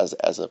as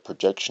a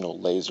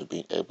projectional laser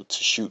being able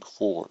to shoot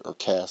forward or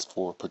cast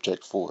forward,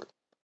 project forward,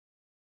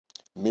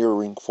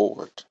 mirroring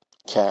forward,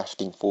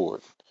 casting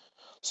forward.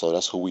 So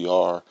that's who we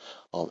are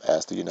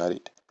as the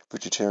United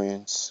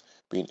Futuritarians,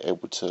 being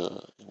able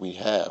to, we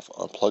have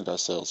unplugged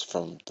ourselves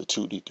from the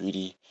 2D,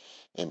 3D,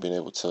 and being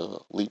able to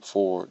leap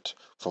forward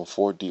from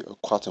 4D or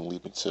quantum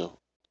leap into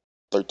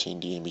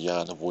 13D and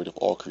beyond, the void of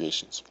all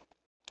creations,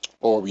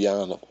 or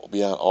beyond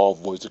all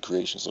voids of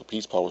creation. So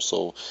peace, power,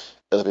 soul,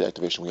 elevate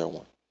activation, we are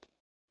one.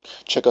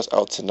 Check us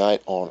out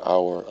tonight on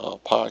our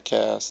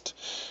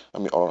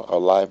on our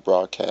live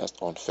broadcast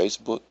on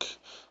Facebook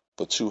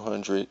for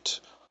 200,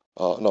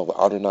 the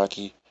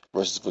Anunnaki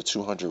versus the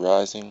 200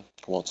 Rising.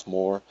 Once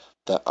more,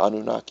 the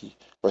Anunnaki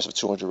versus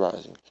 200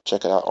 Rising.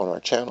 Check it out on our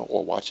channel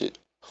or watch it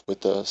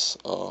with us,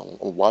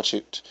 or watch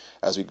it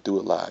as we do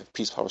it live.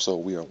 Peace, power,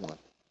 soul, we are one.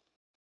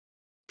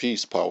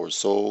 Peace, power,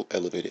 soul,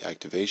 elevated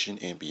activation,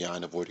 and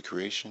beyond avoided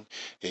creation.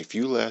 A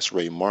few last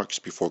remarks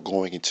before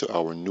going into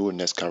our newer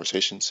next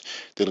conversations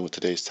dealing with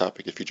today's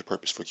topic, the future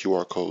purpose for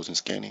QR codes and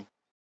scanning.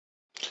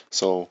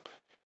 So,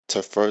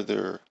 to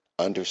further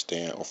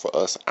understand, or for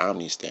us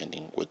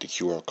understanding what the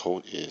QR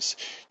code is,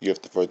 you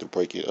have to further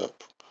break it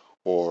up,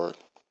 or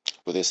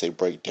what they say,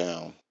 break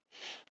down,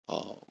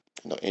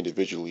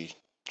 individually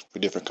for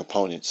different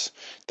components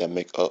that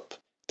make up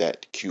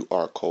that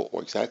QR code,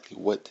 or exactly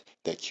what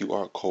that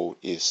QR code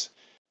is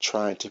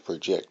trying to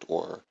project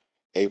or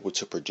able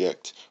to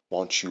project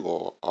once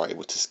you are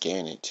able to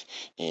scan it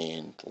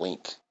and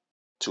link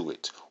to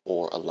it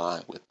or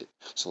align with it.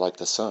 So like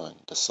the sun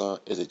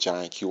is a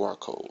giant QR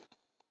code.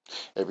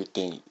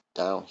 Everything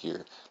down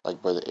here,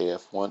 like Brother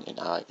AF1 and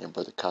I and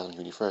Brother Cosmic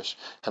Uni Fresh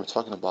have been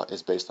talking about,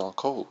 is based on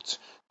codes,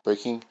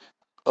 breaking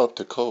up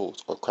the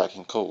codes or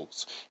cracking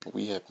codes. And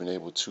we have been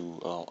able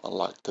to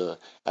unlock the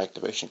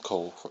activation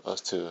code for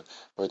us to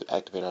further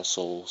activate our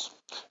souls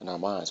and our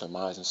minds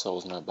and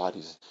souls and our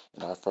bodies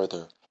and our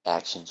further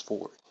actions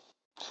forward.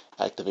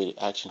 Activated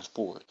actions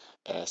forward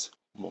as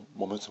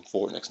momentum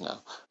forward next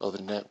now. Other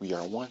than that, we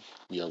are one.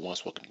 We are one,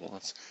 spoken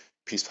once.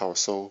 Peace, power,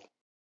 soul,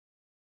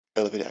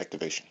 elevated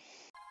activation.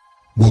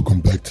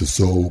 Welcome back to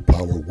Soul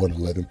Power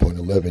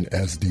 111.11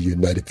 as the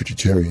United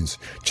Futuritarians.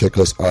 Check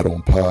us out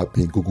on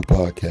Podbean, Google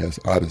Podcasts,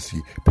 Odyssey,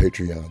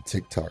 Patreon,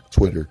 TikTok,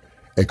 Twitter,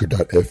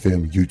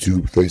 Anchor.fm,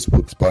 YouTube,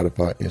 Facebook,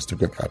 Spotify,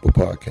 Instagram, Apple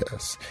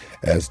Podcasts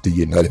as the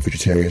United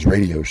Futuritarians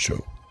radio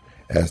show,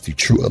 as the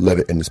true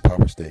 11 in this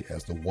power state,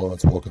 as the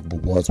ones walking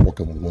with ones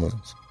walking with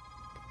ones.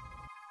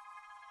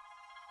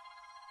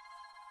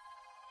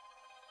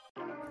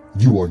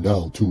 You are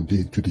now tuned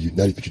in to the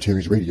United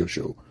Futuritarians radio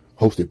show,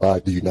 hosted by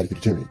the United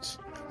Futuritarians.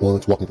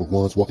 Ones walking for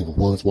ones, walking for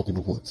ones, walking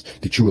for ones.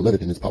 The true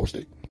 11 in its power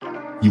state.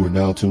 You are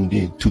now tuned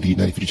in to the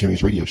United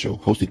Futuritarians radio show,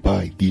 hosted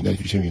by the United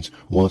Futuritarians.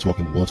 Ones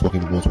walking for ones,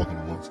 walking for ones, walking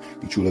for ones.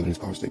 The true 11 in its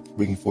power state,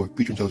 bringing forth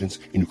future intelligence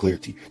and new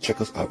clarity.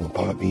 Check us out on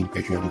Podbean,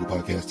 Patreon, Google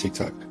Podcasts,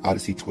 TikTok,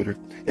 Odyssey, Twitter,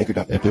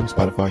 Anchor.fm,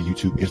 Spotify,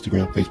 YouTube,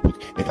 Instagram, Facebook,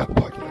 and Apple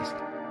Podcasts.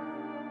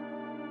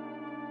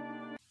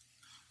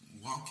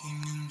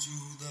 Walking into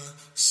the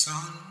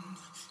sun,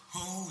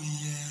 oh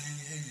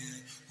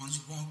yeah, one's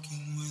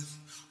walking with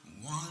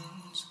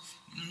ones,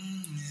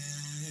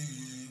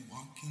 yeah,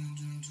 walking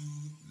into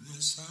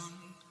the sun.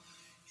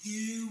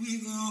 Here we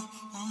go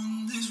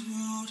on this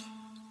road,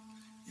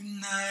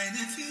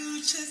 United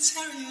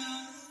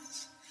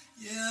Futuritarians,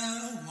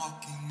 yeah,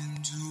 walking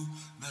into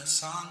the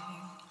sun,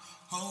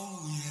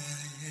 oh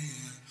yeah,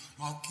 yeah,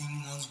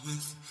 walking ones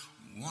with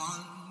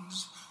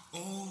ones,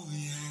 oh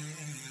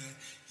yeah,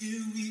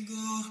 here we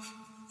go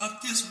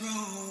up this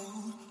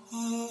road,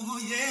 oh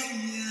yeah,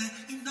 yeah,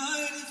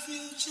 United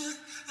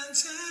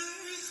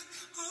Futuritarians,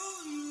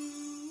 oh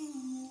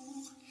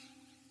you,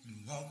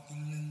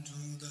 walking into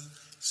the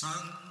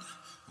sun,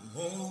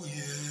 oh yeah,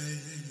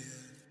 yeah, yeah.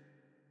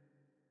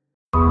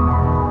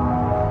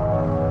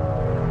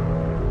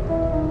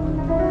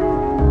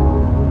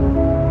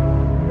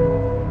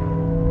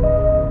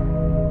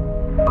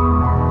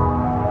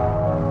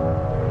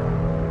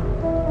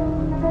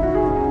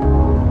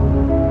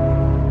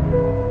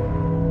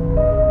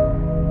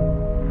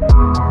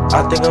 I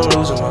think I'm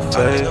losing my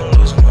faith.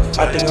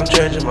 I think I'm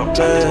changing my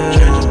plan.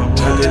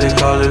 How could they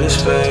call it a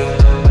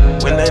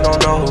spade when they don't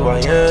know who I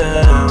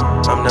am?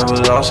 I'm never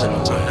lost in the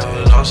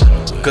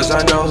way, cause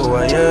I know who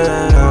I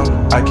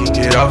am. I can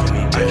get off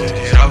any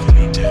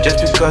day, just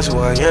because who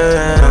I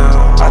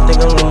am. I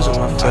think I'm losing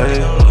my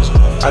faith.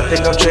 I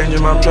think I'm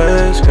changing my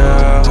plans,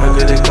 girl. How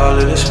could they call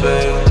it a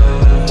spade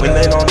when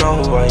they don't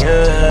know who I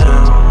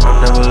am?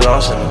 I'm never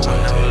lost in the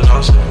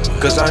way,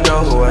 cause I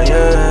know who I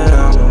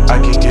am. I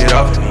can get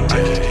off any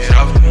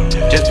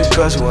day, just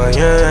because who I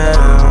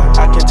am.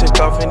 I can take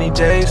off any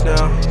days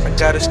now. I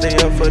gotta stay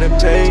up for the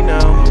pay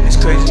now. It's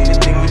crazy to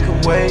think we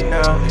could wait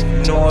now.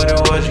 You know what it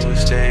was, you would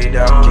stay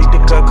down. Kick the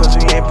cup cause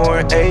we ain't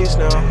pouring A's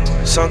now.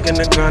 Sunk in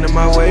the ground in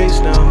my ways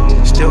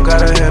now. Still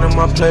got a head on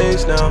my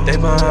plays now. They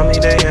behind me,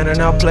 they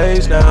handing out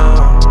plays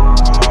now.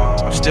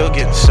 I'm still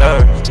getting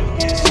served.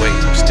 Wait,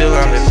 I'm still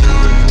out here.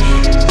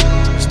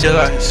 I'm still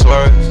out here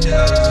swerving.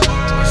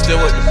 I'm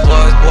still with the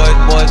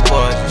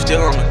boys, you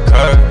still on the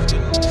curve.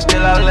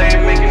 Still out late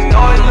making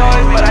noise,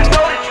 but I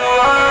know that you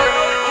heard.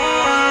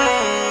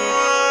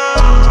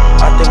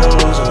 I think I'm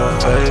losing my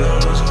faith.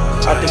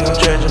 I think I'm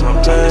changing my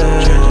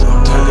plans.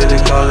 How could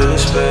they call it a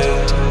spade?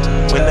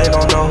 When they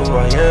don't know who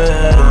I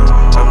am,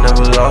 I'm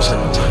never lost in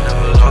them.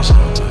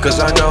 Cause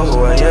I know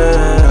who I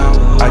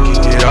am. I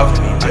can get off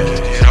me,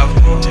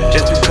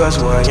 just because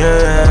who I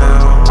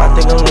am. I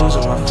think I'm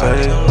losing my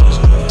faith.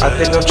 I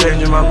think I'm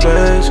changing my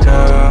plans,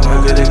 girl.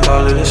 How could they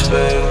call it a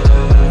spade?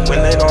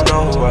 When they don't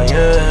know who I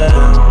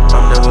am,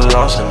 I'm never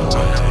lost in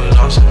them.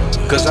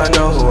 Cause I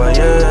know who I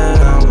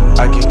am.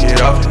 I can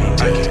get off me,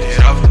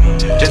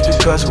 just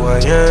because who I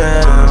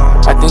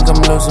am. I think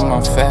I'm losing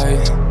my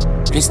faith.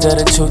 Please tell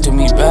the truth to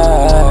me,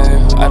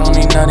 babe. I don't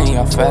need none of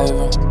your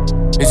favor.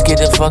 Just get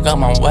the fuck out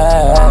my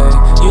way.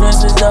 You done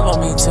switched up on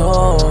me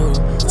too,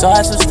 so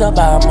I switched up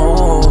how I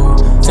move.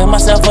 Set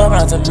myself up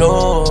not to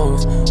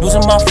lose.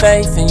 Losing my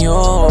faith in you.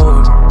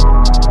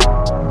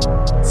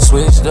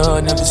 Switched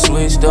up, never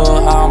switched up,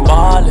 how I'm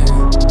ballin'.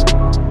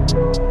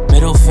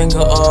 Middle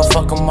finger up,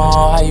 fuck 'em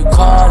all, how you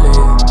call it?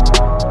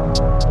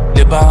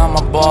 Live behind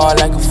my bar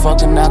like a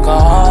fucking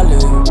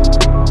alcoholic.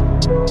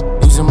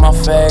 Losing my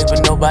faith,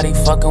 but nobody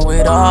fucking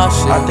with all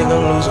shit. I think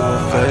I'm losing my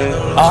faith.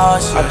 All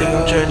shit. I think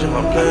I'm changing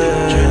my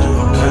plans.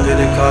 How could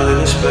they call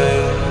it a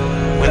spade?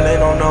 When they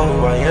don't know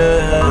who I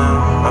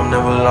am, I'm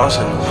never lost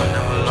in them.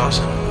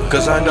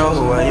 Cause I know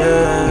who I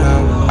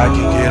am. I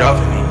can get off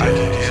me,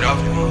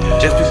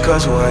 just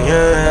because who I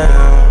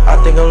am. I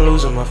think I'm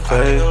losing my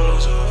faith.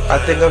 I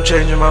think I'm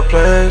changing my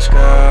plans,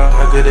 girl.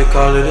 How could they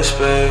call it a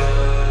spade?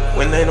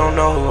 When they don't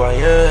know who I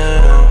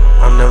am,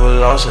 I'm never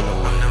lost in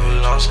them.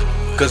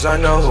 Cause I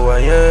know who I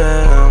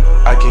am.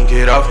 I can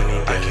get off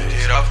me,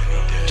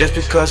 just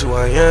because who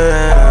I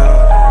am.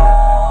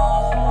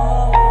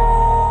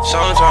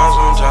 Sometimes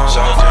I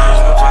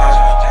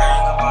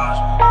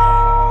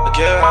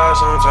get high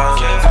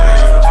sometimes.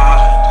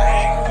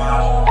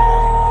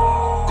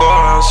 Go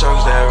around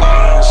circles that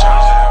rain.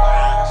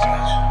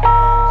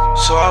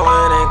 So I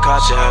went and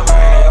caught that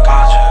rain.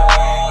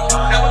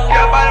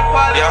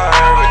 Yeah, I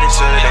heard what they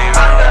said, they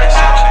rain.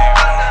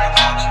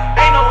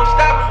 Ain't no one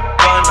stopping.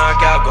 One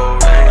knockout, go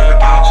rain.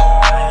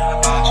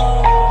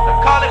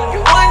 Call it, you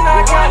one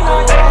knockout, go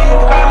rain.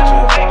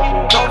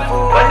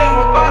 But they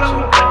won't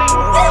follow.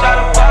 Try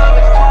to follow,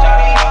 it's too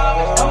deep.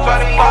 Try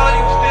to follow,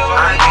 you still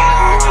on the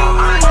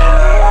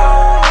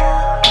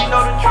You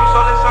know the truth, so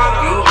let's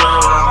honor you.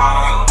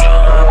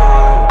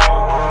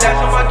 That's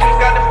how my juice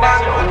got the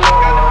bottom.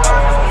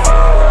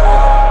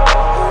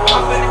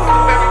 I'm finna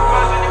keep every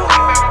positive,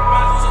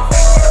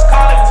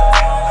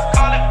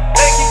 Call it,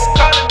 they keep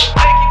calling,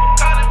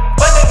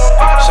 but they won't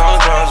follow.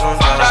 Sometimes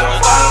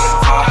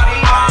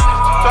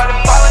Try to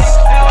follow, you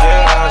still on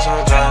get high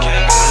sometimes.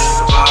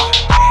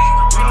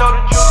 You know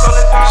the truth, so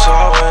let's honor So I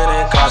went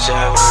and caught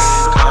that rain.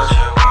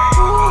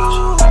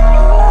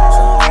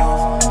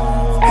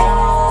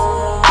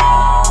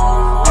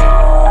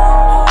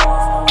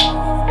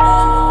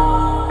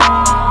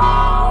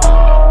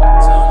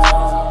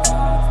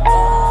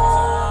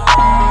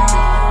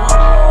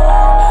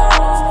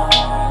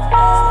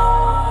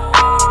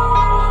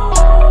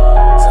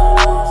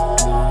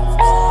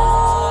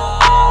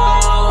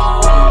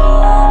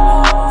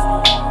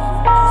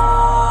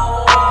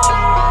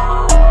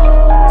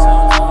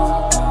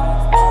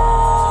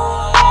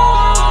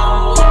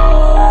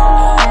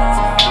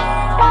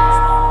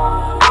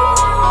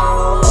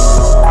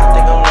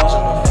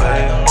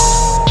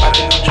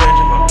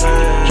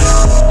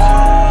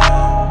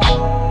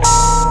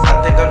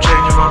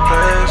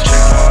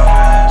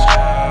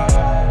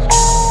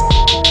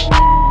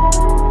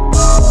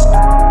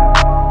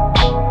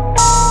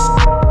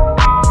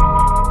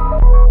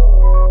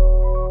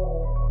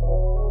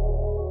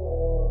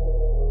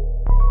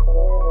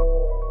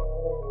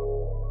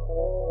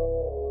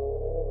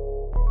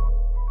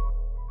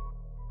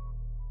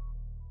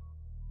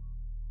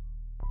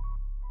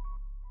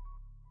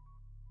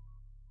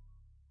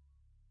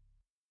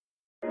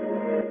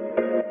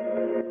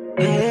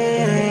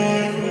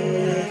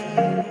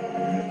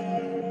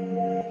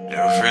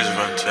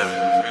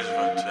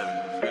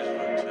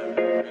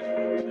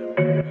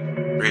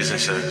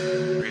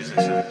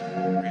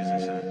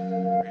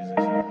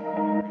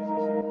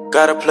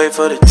 Gotta play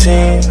for the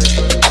team.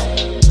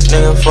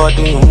 Nigga, fuck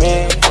do you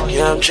mean?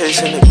 Yeah, I'm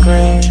chasing the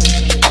green.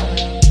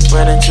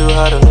 Running too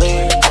hard to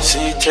lean.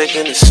 See you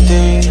taking the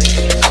steed.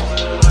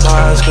 My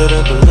eyes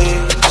couldn't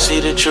believe. See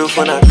the truth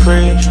when I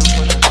preach.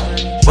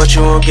 But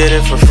you won't get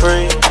it for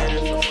free.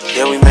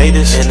 Yeah, we made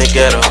this in the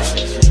ghettos.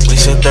 We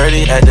said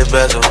 30 at the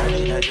bezel.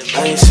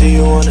 I ain't see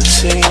you on the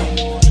scene.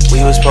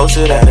 We was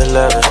posted at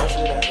 11.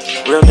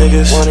 Real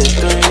niggas 1 and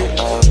 3.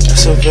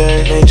 That's a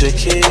very major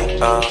key.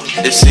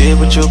 Deceive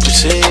what you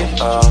perceive.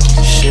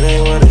 Shit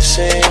ain't what it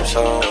seems.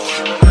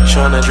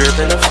 Tryna drip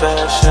in the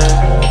fashion.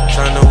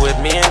 Tryna whip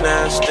me in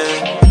Aston.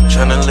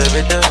 Tryna live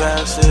it the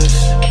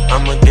fastest.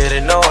 I'ma get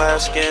it, no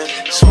asking.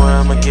 Swear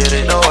I'ma get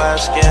it, no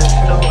asking.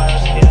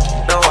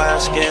 No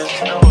asking.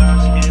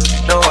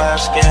 No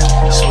asking.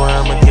 Swear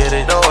I'ma get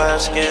it, no asking.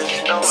 asking.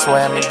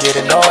 Swear I'ma get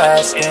it, no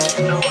asking.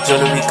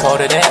 Jewelry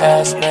colder than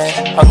Aspen.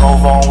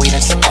 Hungover on weed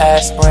and some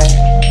aspirin.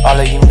 All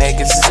of you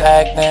niggas is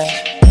acting.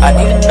 I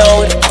need to know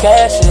where the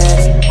cash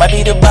is. Might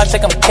be the box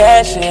like I'm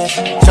cashing.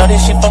 Show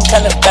this shit from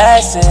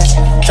Calabasas.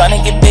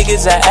 Tryna get big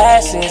as her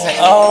asses. And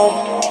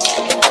oh,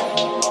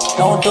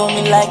 don't do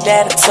me like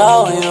that, I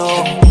told you.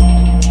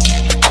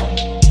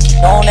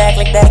 Don't act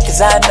like that,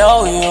 cause I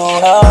know you.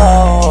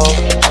 Oh,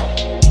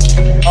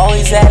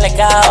 always act like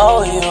I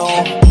owe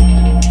you.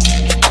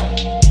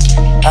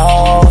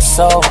 Oh,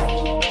 so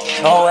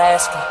no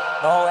asking,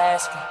 no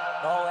asking,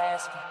 no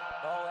asking,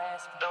 no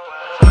asking.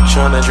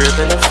 Tryna drip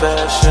in the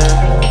fashion,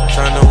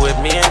 tryna whip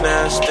me in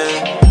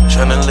Aston,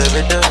 tryna live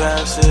it the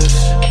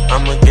fastest.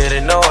 I'ma get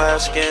it, no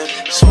asking.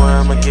 Swear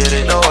I'ma get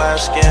it, no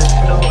asking.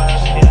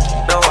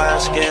 No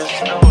asking,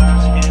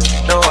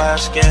 no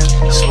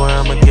asking. Swear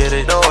I'ma get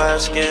it, no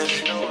asking.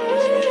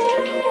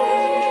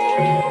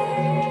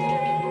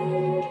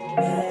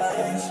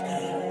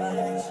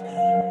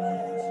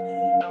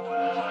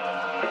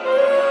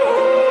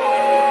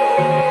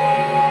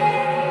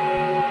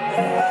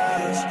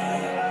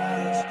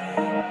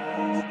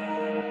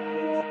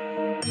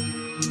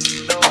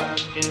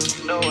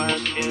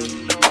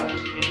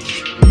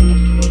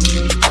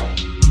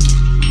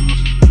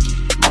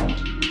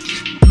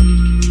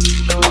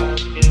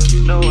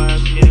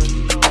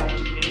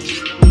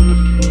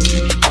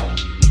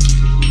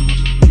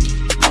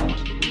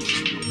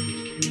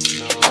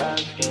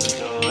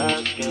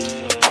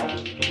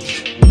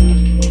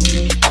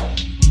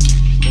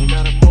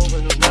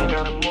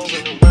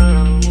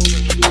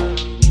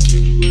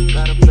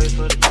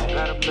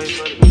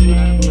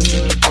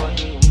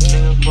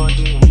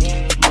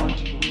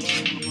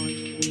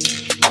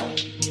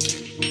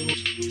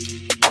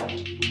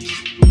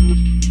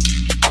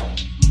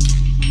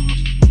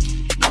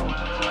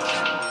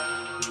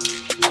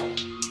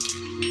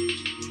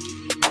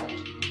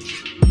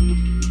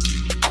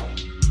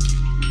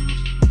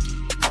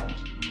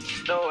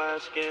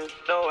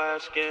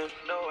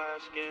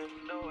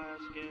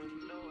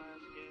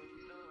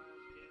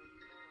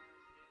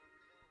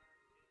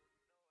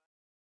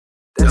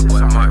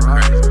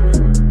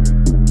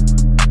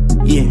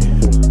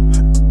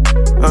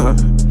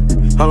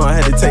 Hold on, I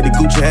had to take the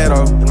Gucci hat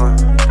off.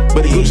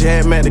 But the Gucci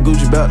hat match the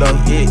Gucci belt though.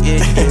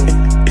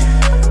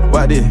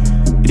 Why did?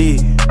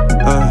 Yeah,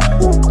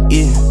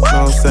 know what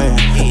I'm saying?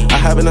 I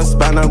have in a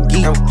spot, I'm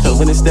geek.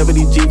 When it's step with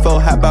these G4,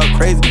 hop out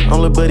crazy.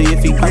 Only buddy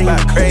if he green.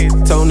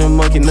 Told them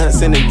monkey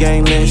nuts in the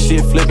gangland,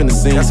 shit flipping the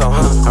scene.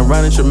 I'm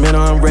riding Tremendo,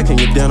 I'm wrecking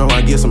your dental.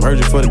 I get some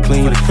urgent for the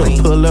clean.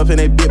 Pull up in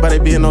they bit by they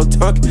being no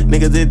tunk.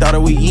 Niggas they thought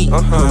that we eat.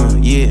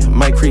 Yeah,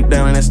 might creep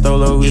down in that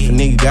stolo if a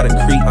nigga got a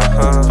creep.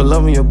 For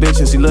loving your bitch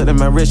and she looked at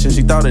my wrist and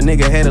she thought a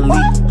nigga had a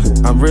leak.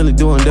 I'm really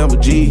doing double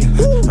G.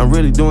 I'm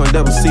really doing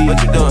double C. What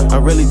you doing?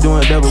 I'm really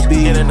doing double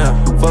B.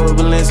 Fuck with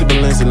Valencia.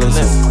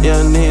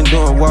 Young nigga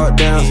doing walk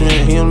downs,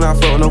 man. He don't not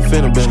fuck with no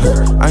finna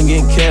bender. I'm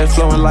getting cash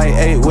flowing like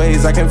 8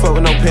 ways. I can't fuck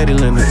with no petty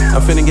lender.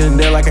 I'm finna get in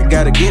there like I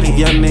gotta get it.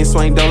 Young nigga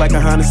swing dough like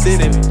a Honda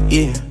City.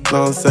 Yeah,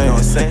 know what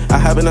I'm saying? I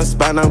have in a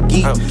spot and I'm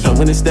geek.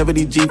 When it's step with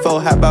these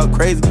G4, hop out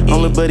crazy.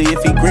 Only buddy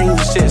if he green.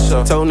 Shit,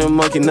 sure. Told them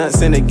monkey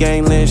nuts in the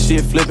gangland,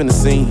 shit flipping the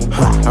scene.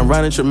 I'm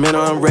riding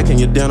Tremendo, I'm wrecking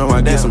your dental.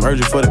 I get some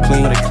urgent for the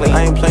clean.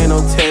 I ain't playing no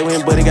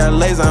tailwind, but he got a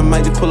laser. I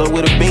might just pull up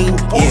with a beam.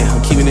 Yeah,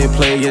 I'm keeping it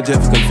player, yeah,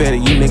 just for confetti.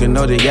 You nigga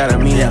know that y'all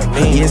mean. Yeah,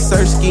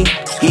 Sersky.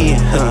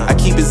 Yeah, I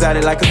keep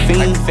exotic like a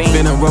fiend.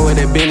 Finna roll with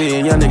that Bentley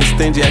and young nigga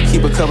stingy. I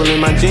keep a couple in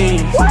my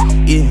jeans.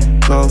 Yeah,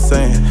 know what I'm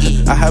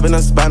saying? I have in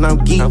a spot and I'm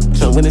geek.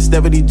 When it's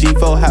step with these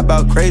G4, hop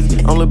out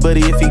crazy. Only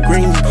buddy if he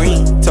green.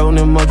 Told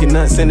them monkey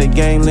nuts in the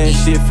gangland,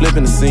 shit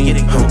flipping the scene.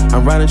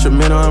 I'm riding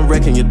Tremendo, I'm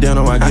wrecking your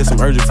dental. I get some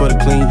urgent for the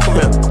clean.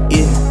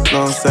 Yeah,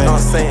 know what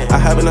I'm saying? I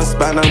have in a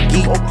spot and I'm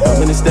geek.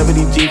 When it's step with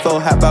these G4,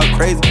 hop out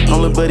crazy.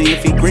 Only buddy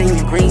if he green.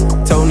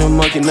 Told them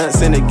monkey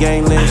nuts in the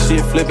gangland,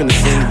 shit flipping the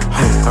scene.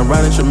 I'm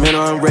riding Tremendo,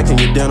 I'm wrecking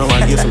your dental.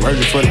 I get some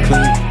urgent for the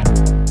clean.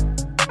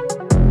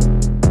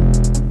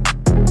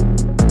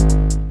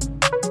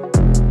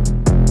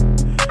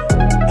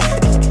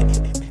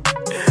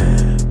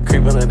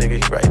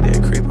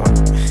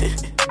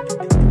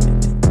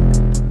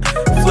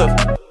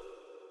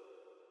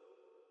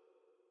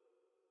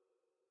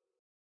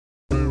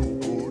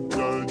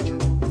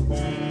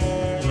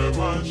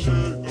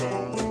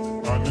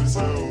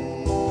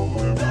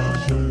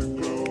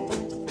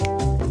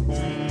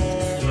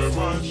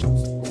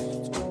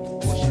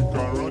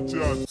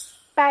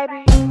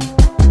 Baby,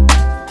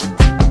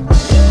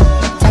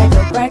 take a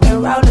break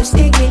and roll a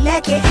sticky,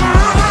 let it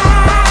high.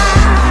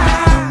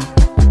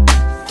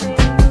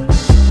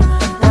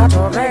 Not a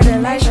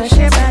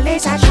relationship, at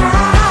least I try.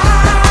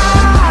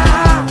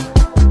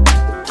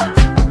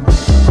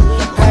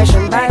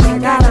 Patient baby,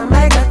 gotta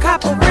make a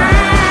couple rounds.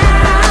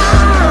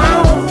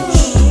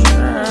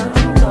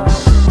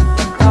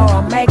 Oh,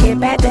 I'll make it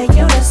back to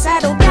you to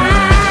settle down.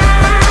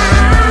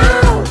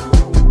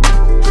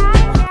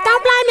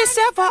 Don't blame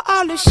yourself for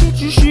all the shit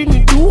you see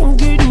me do. I'm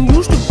getting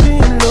used to being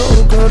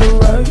loved, go the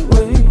right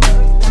way.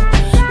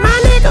 My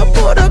nigga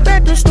put up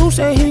at the stool,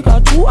 said he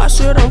got two. I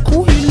said I'm cool.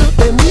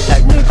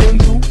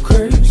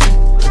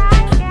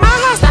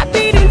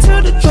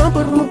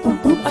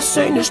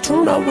 this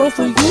tune, I run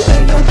for you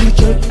and your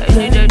DJ.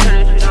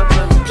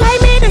 Play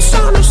me the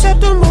song to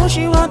set the mood.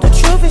 She want the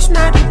truth, it's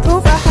not the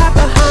proof. I hide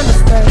behind the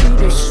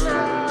face.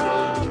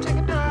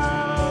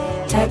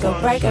 Take a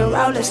break and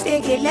roll a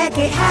sticky, let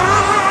it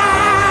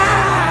high.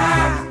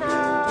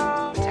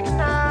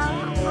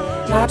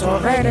 Not a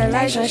real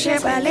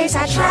relationship, at least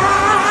I try.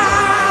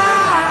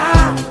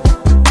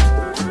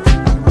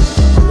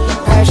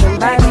 Passion,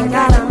 baby,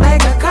 gotta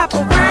make a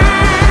couple rounds.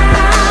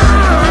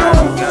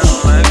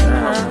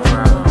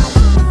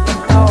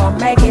 Oh, I'll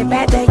make it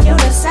back to you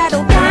to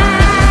settle down.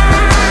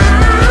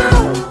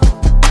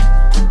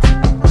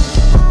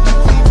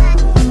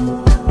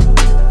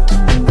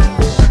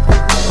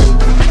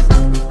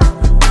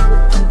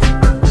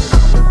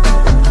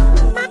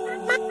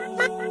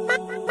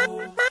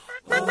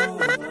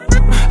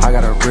 I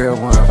got a real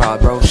one, if I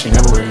broke, she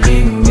never would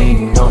leave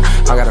me, no.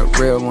 I got a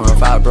real one,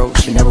 if I broke,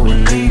 she never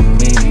would leave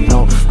me,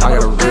 no. I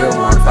got a real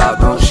one, if I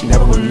broke, she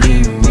never would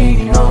leave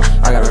me, no.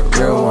 I got a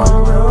real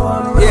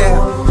one. Yeah,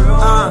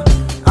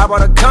 I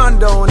bought a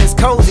condo and it's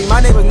cozy. My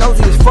neighbors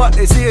nosy as fuck.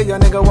 They see a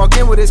young nigga walk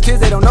in with his kids.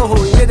 They don't know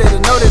who he is. They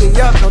don't know that he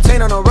up. No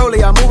chain on no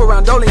rollie. I move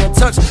around dolly and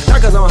touch. Not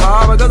cause I'm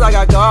hard, but cause I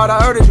got God.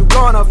 I heard that you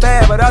blowing up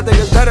fast, but I think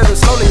it's better to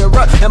slowly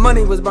erupt. That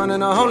money was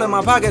burning a hole in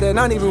my pocket, and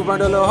I need to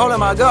burn a little hole in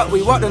my gut.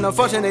 We walked in the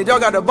function. They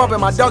dog got the bump,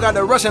 and my dog got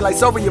the rushing like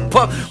Soviet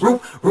pup.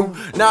 Root.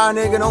 Nah,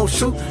 nigga don't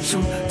shoot.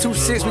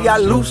 2-6, we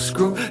got loose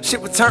screw.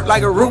 Shit was turned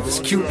like a roof. It's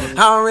cute. I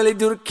don't really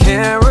do the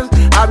cameras.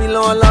 I be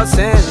low in Los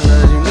Angeles.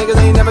 You niggas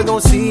ain't never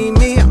gonna see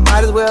me. I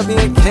might as well be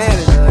in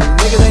Canada. You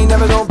niggas ain't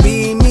never gonna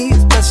be me.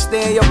 It's best to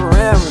stay in your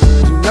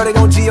parameters. You know they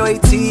gon'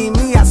 GOAT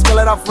me. I spell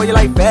it out for you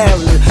like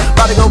fabulous.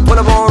 About to go put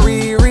up on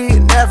Riri.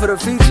 And that for the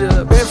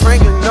feature. Ben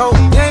Franklin, no.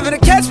 You ain't finna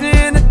catch me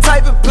in the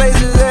type of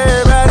places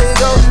everybody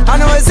go. I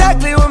know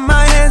exactly what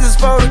my hands is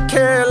for to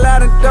carry a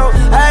lot of dough.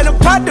 I had no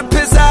pot to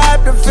piss. I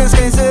have to fist.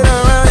 Can't sit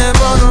around and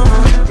bone no more.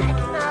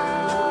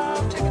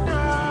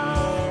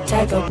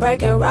 Take a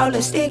break and roll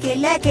a sticky,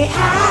 let it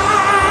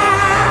high.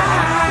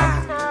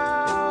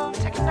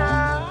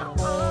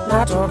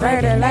 Not a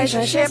real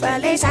relationship,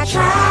 at least I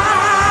try.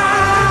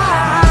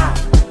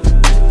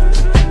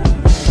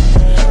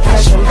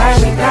 Passion,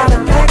 baby, gotta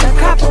make a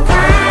couple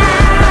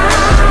rounds.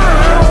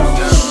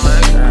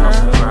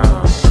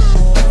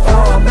 Oh,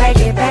 I'll make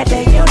it back to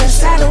you to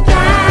settle down.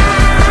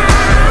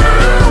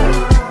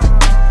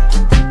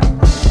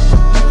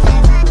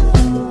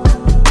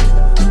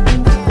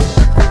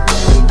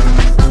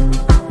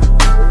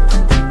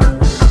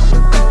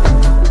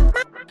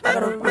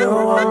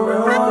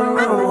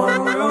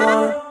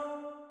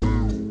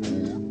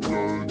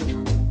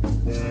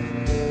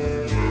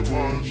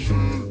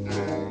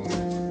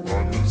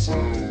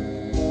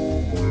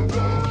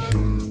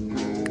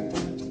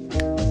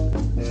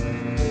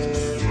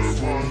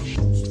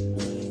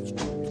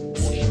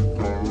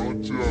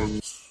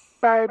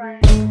 Baby.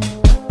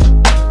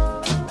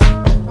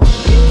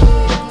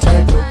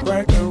 Take a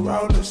break and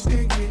roll a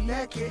sticky,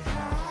 let it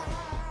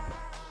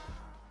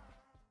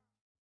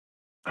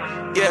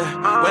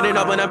Yeah, when it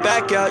up when I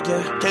back out,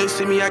 yeah. Can't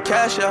see me, I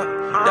cash out.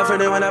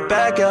 Different than when I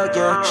back out,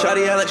 yeah.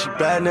 Shawty act like she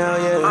bad now,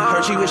 yeah.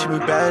 Heard she wishing me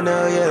bad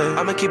now, yeah.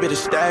 I'ma keep it a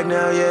stag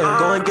now, yeah.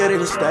 Go and get it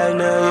a stag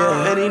now,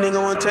 yeah. Any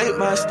nigga wanna take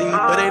my steed,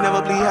 but they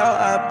never bleed how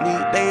I bleed.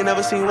 They ain't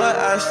never seen what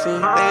I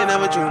seen. They ain't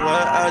never dream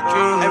what I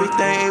dream.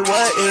 Everything ain't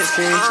what it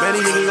seems.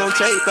 Many niggas gon'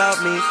 tape out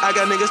me. I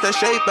got niggas that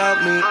shape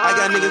out me. I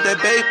got niggas that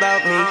babe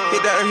out me.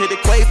 Hit that or hit the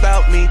quape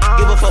out me.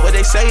 Give a fuck what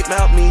they say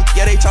about me.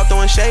 Yeah, they talk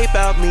throwing shape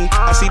out me.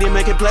 I see them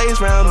making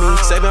plays round me.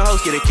 Saving hoes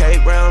get a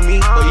cake round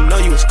me. But you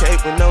know you escape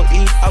with no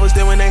E. I was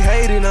there when they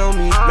hated on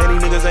me. Many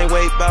niggas ain't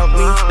wait about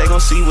me. They gon'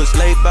 see what's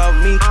late about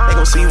me. They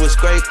gon' see what's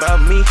great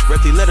about me.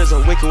 Rep the letters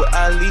on Wicked with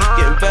Ali.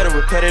 Getting better,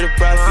 repetitive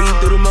profit.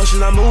 Through the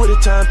motions, I move with a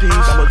timepiece.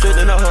 Got more drink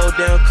than the whole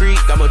damn creek.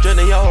 Got more drink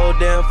than your whole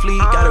damn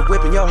fleet. Got a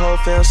whip and your whole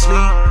fam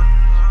sleep.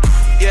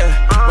 Yeah,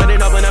 when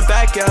it up when I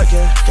back out,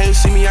 yeah. Can't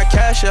see me, I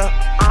cash out.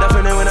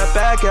 Different than when I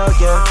back out,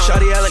 yeah.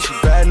 Shawty act like she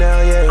bad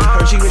now, yeah.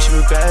 Heard she wishing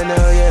me bad now,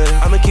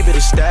 yeah. I'ma keep it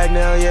a stag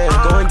now, yeah.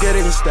 Go and get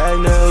it a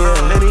stag now,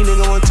 yeah. Any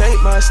nigga wanna take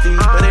my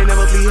steed, but they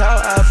never bleed how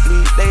I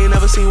bleed. They ain't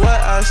never seen what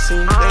I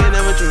seen. They ain't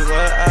never dream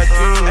what I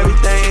dream.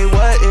 Everything ain't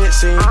what it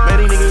seems.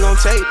 Many niggas gon'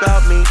 tape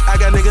out me.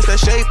 I got niggas that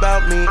shape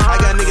out me. I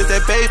got niggas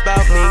that babe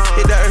out me.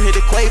 Hit that or hit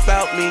the quape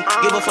out me.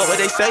 Give a fuck what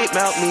they say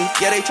about me.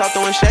 Yeah, they talk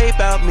throwing shape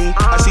out me.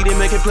 I see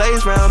them making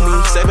plays round me.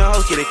 Saving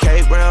hoes get a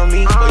cake round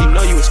me. But you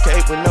know you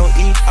escape with no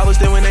E. I was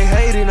there when they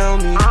hated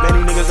on me.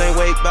 Many niggas ain't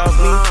wait about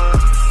me.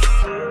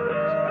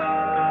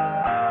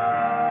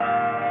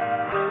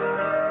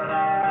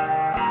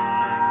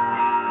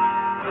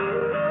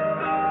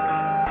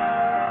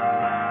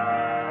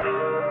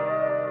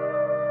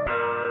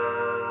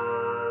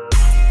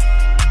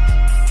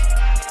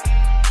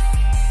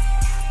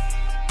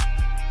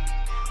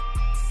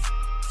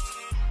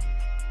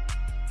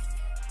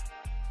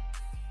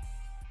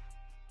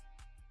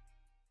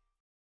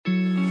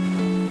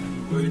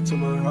 To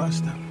my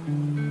roster,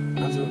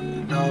 I took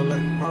the dog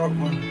like Mark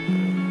one.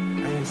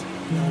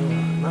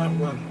 Not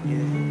wild, yeah.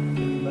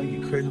 Like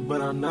you crazy,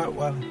 but I'm not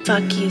wild.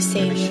 Fuck you,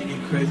 Savior. Man, this shit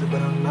get crazy,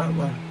 but I'm not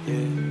wild, yeah.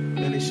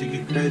 Man, this shit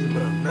get crazy,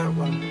 but I'm not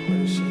wild.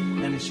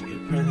 Man, this shit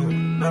get crazy, but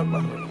I'm not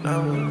wild.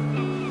 Not wild.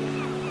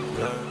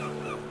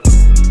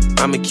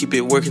 I'ma keep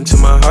it working till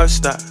my heart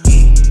stop.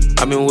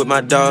 I've been with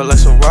my dog like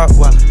some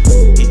Rottweiler.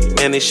 Yeah,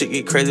 man, this shit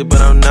get crazy,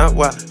 but I'm not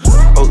wild.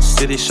 Old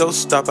City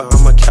showstopper,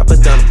 I'm a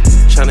Capadonna.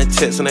 Tryna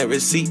text on that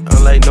receipt,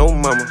 I'm like, no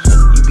mama.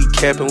 You be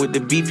capping with the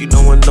beef, you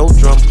don't want no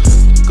drama.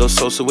 Go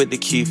Sosa with the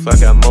Keith, I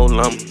got more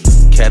llama.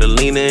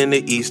 Catalina in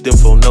the east, them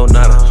for no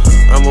nada.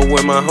 I'ma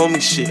wear my homie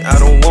shit, I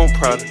don't want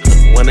Prada.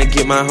 When I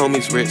get my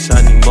homies rich,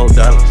 I need more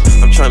dollars.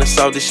 I'm tryna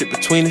solve this shit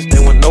between us,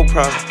 they want no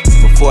problem.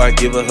 Before I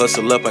give a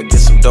hustle up, I get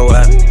some dough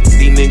out.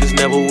 These niggas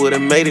never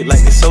would've made it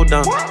like they so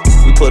dumb.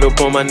 We put up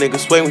on my nigga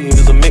Sway when he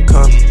was a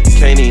mid-con.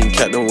 Can't even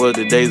count them were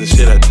the days and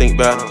shit I think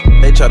about.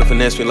 They try to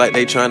finesse me like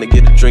they tryna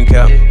get a drink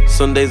out.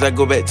 Some days I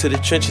go back to the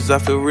trenches, I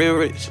feel real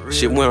rich.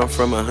 Shit where I'm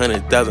from,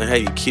 100,000,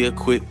 had you kill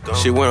quick.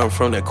 Shit where I'm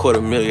from, that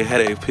 $250,000,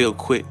 had they appeal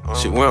quick.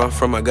 Shit where I'm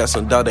from, I got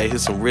some dog that hit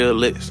some real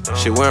licks.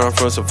 Shit where I'm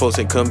from, some folks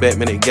ain't come back,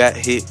 man, they got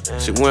hit.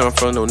 Shit where I'm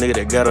from, no nigga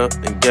that got up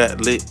and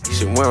got lit.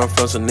 Shit where I'm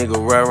from, some nigga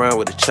ride around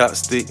with a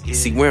chopstick.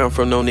 See where I'm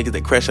from, no niggas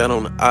that crash out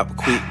on the op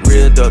quick.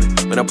 Real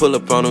dirty, when I pull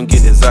up on them,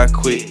 get this eye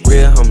quick.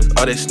 Real homies,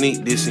 all that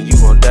sneak this and you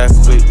gon' die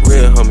quick.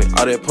 Real homie,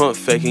 all that pump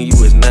faking, you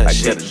is not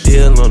shit. I got a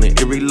deal on it,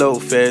 it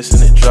reload fast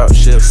and it drop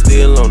shit.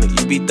 Still on it,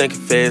 you be thinking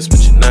fast,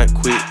 but you're not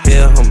quick.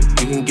 Hell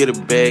homie, you can get a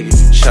bag if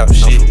you chop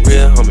shit. For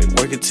real homie,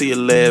 work it to your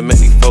lab, make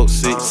these folks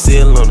sick.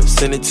 Seal on it,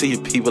 send it to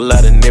your people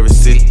out in every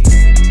city.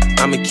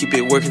 I'ma keep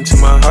it working till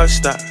my heart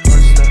stop.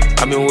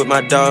 I've been with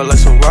my dog like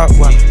some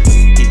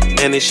Rottweiler.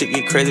 Man, this shit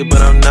get crazy, but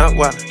I'm not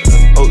wild.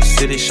 Old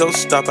City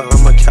showstopper,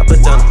 I'm a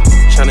Capadonna.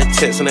 Tryna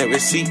text on that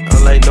receipt,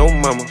 I'm like, no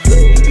mama.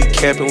 You be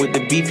capping with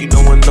the beef, you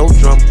don't want no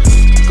drama.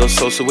 Go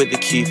Sosa with the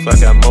Keith, I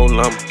got more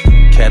llama.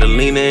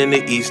 Catalina in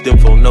the east, them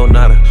for no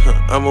nada.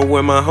 I'ma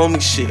wear my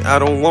homie shit, I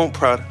don't want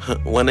Prada.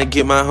 When I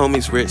get my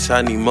homies rich,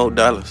 I need more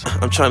dollars.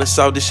 I'm tryna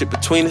solve this shit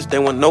between us, they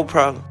want no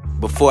problem.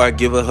 Before I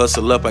give a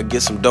hustle up, I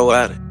get some dough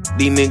out of it.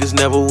 These niggas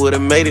never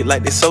would've made it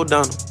like they so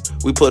Donald.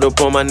 We put up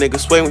on my nigga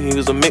Sway when he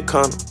was a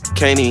mid-con.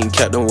 Can't even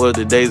count them were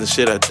the days and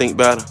shit I think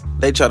about them.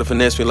 They try to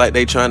finesse me like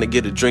they tryna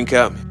get a drink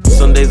out me.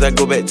 Some days I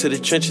go back to the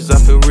trenches, I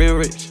feel real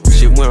rich.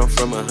 Shit where I'm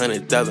from,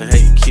 100,000, had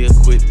you kill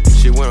quick.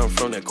 Shit where I'm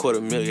from, that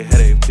 $250,000, had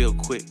they appeal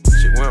quick.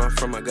 Shit where I'm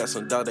from, I got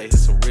some dog that hit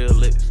some real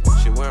licks.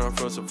 Shit where I'm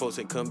from, some folks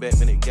ain't come back,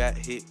 man, they got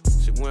hit.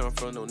 Shit where I'm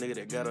from, no nigga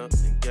that got up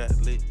and got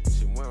lit.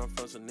 Shit where I'm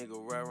from, some nigga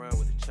ride around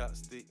with a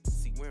chopstick.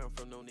 See where I'm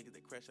from, no nigga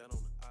that crash out on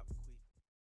the op.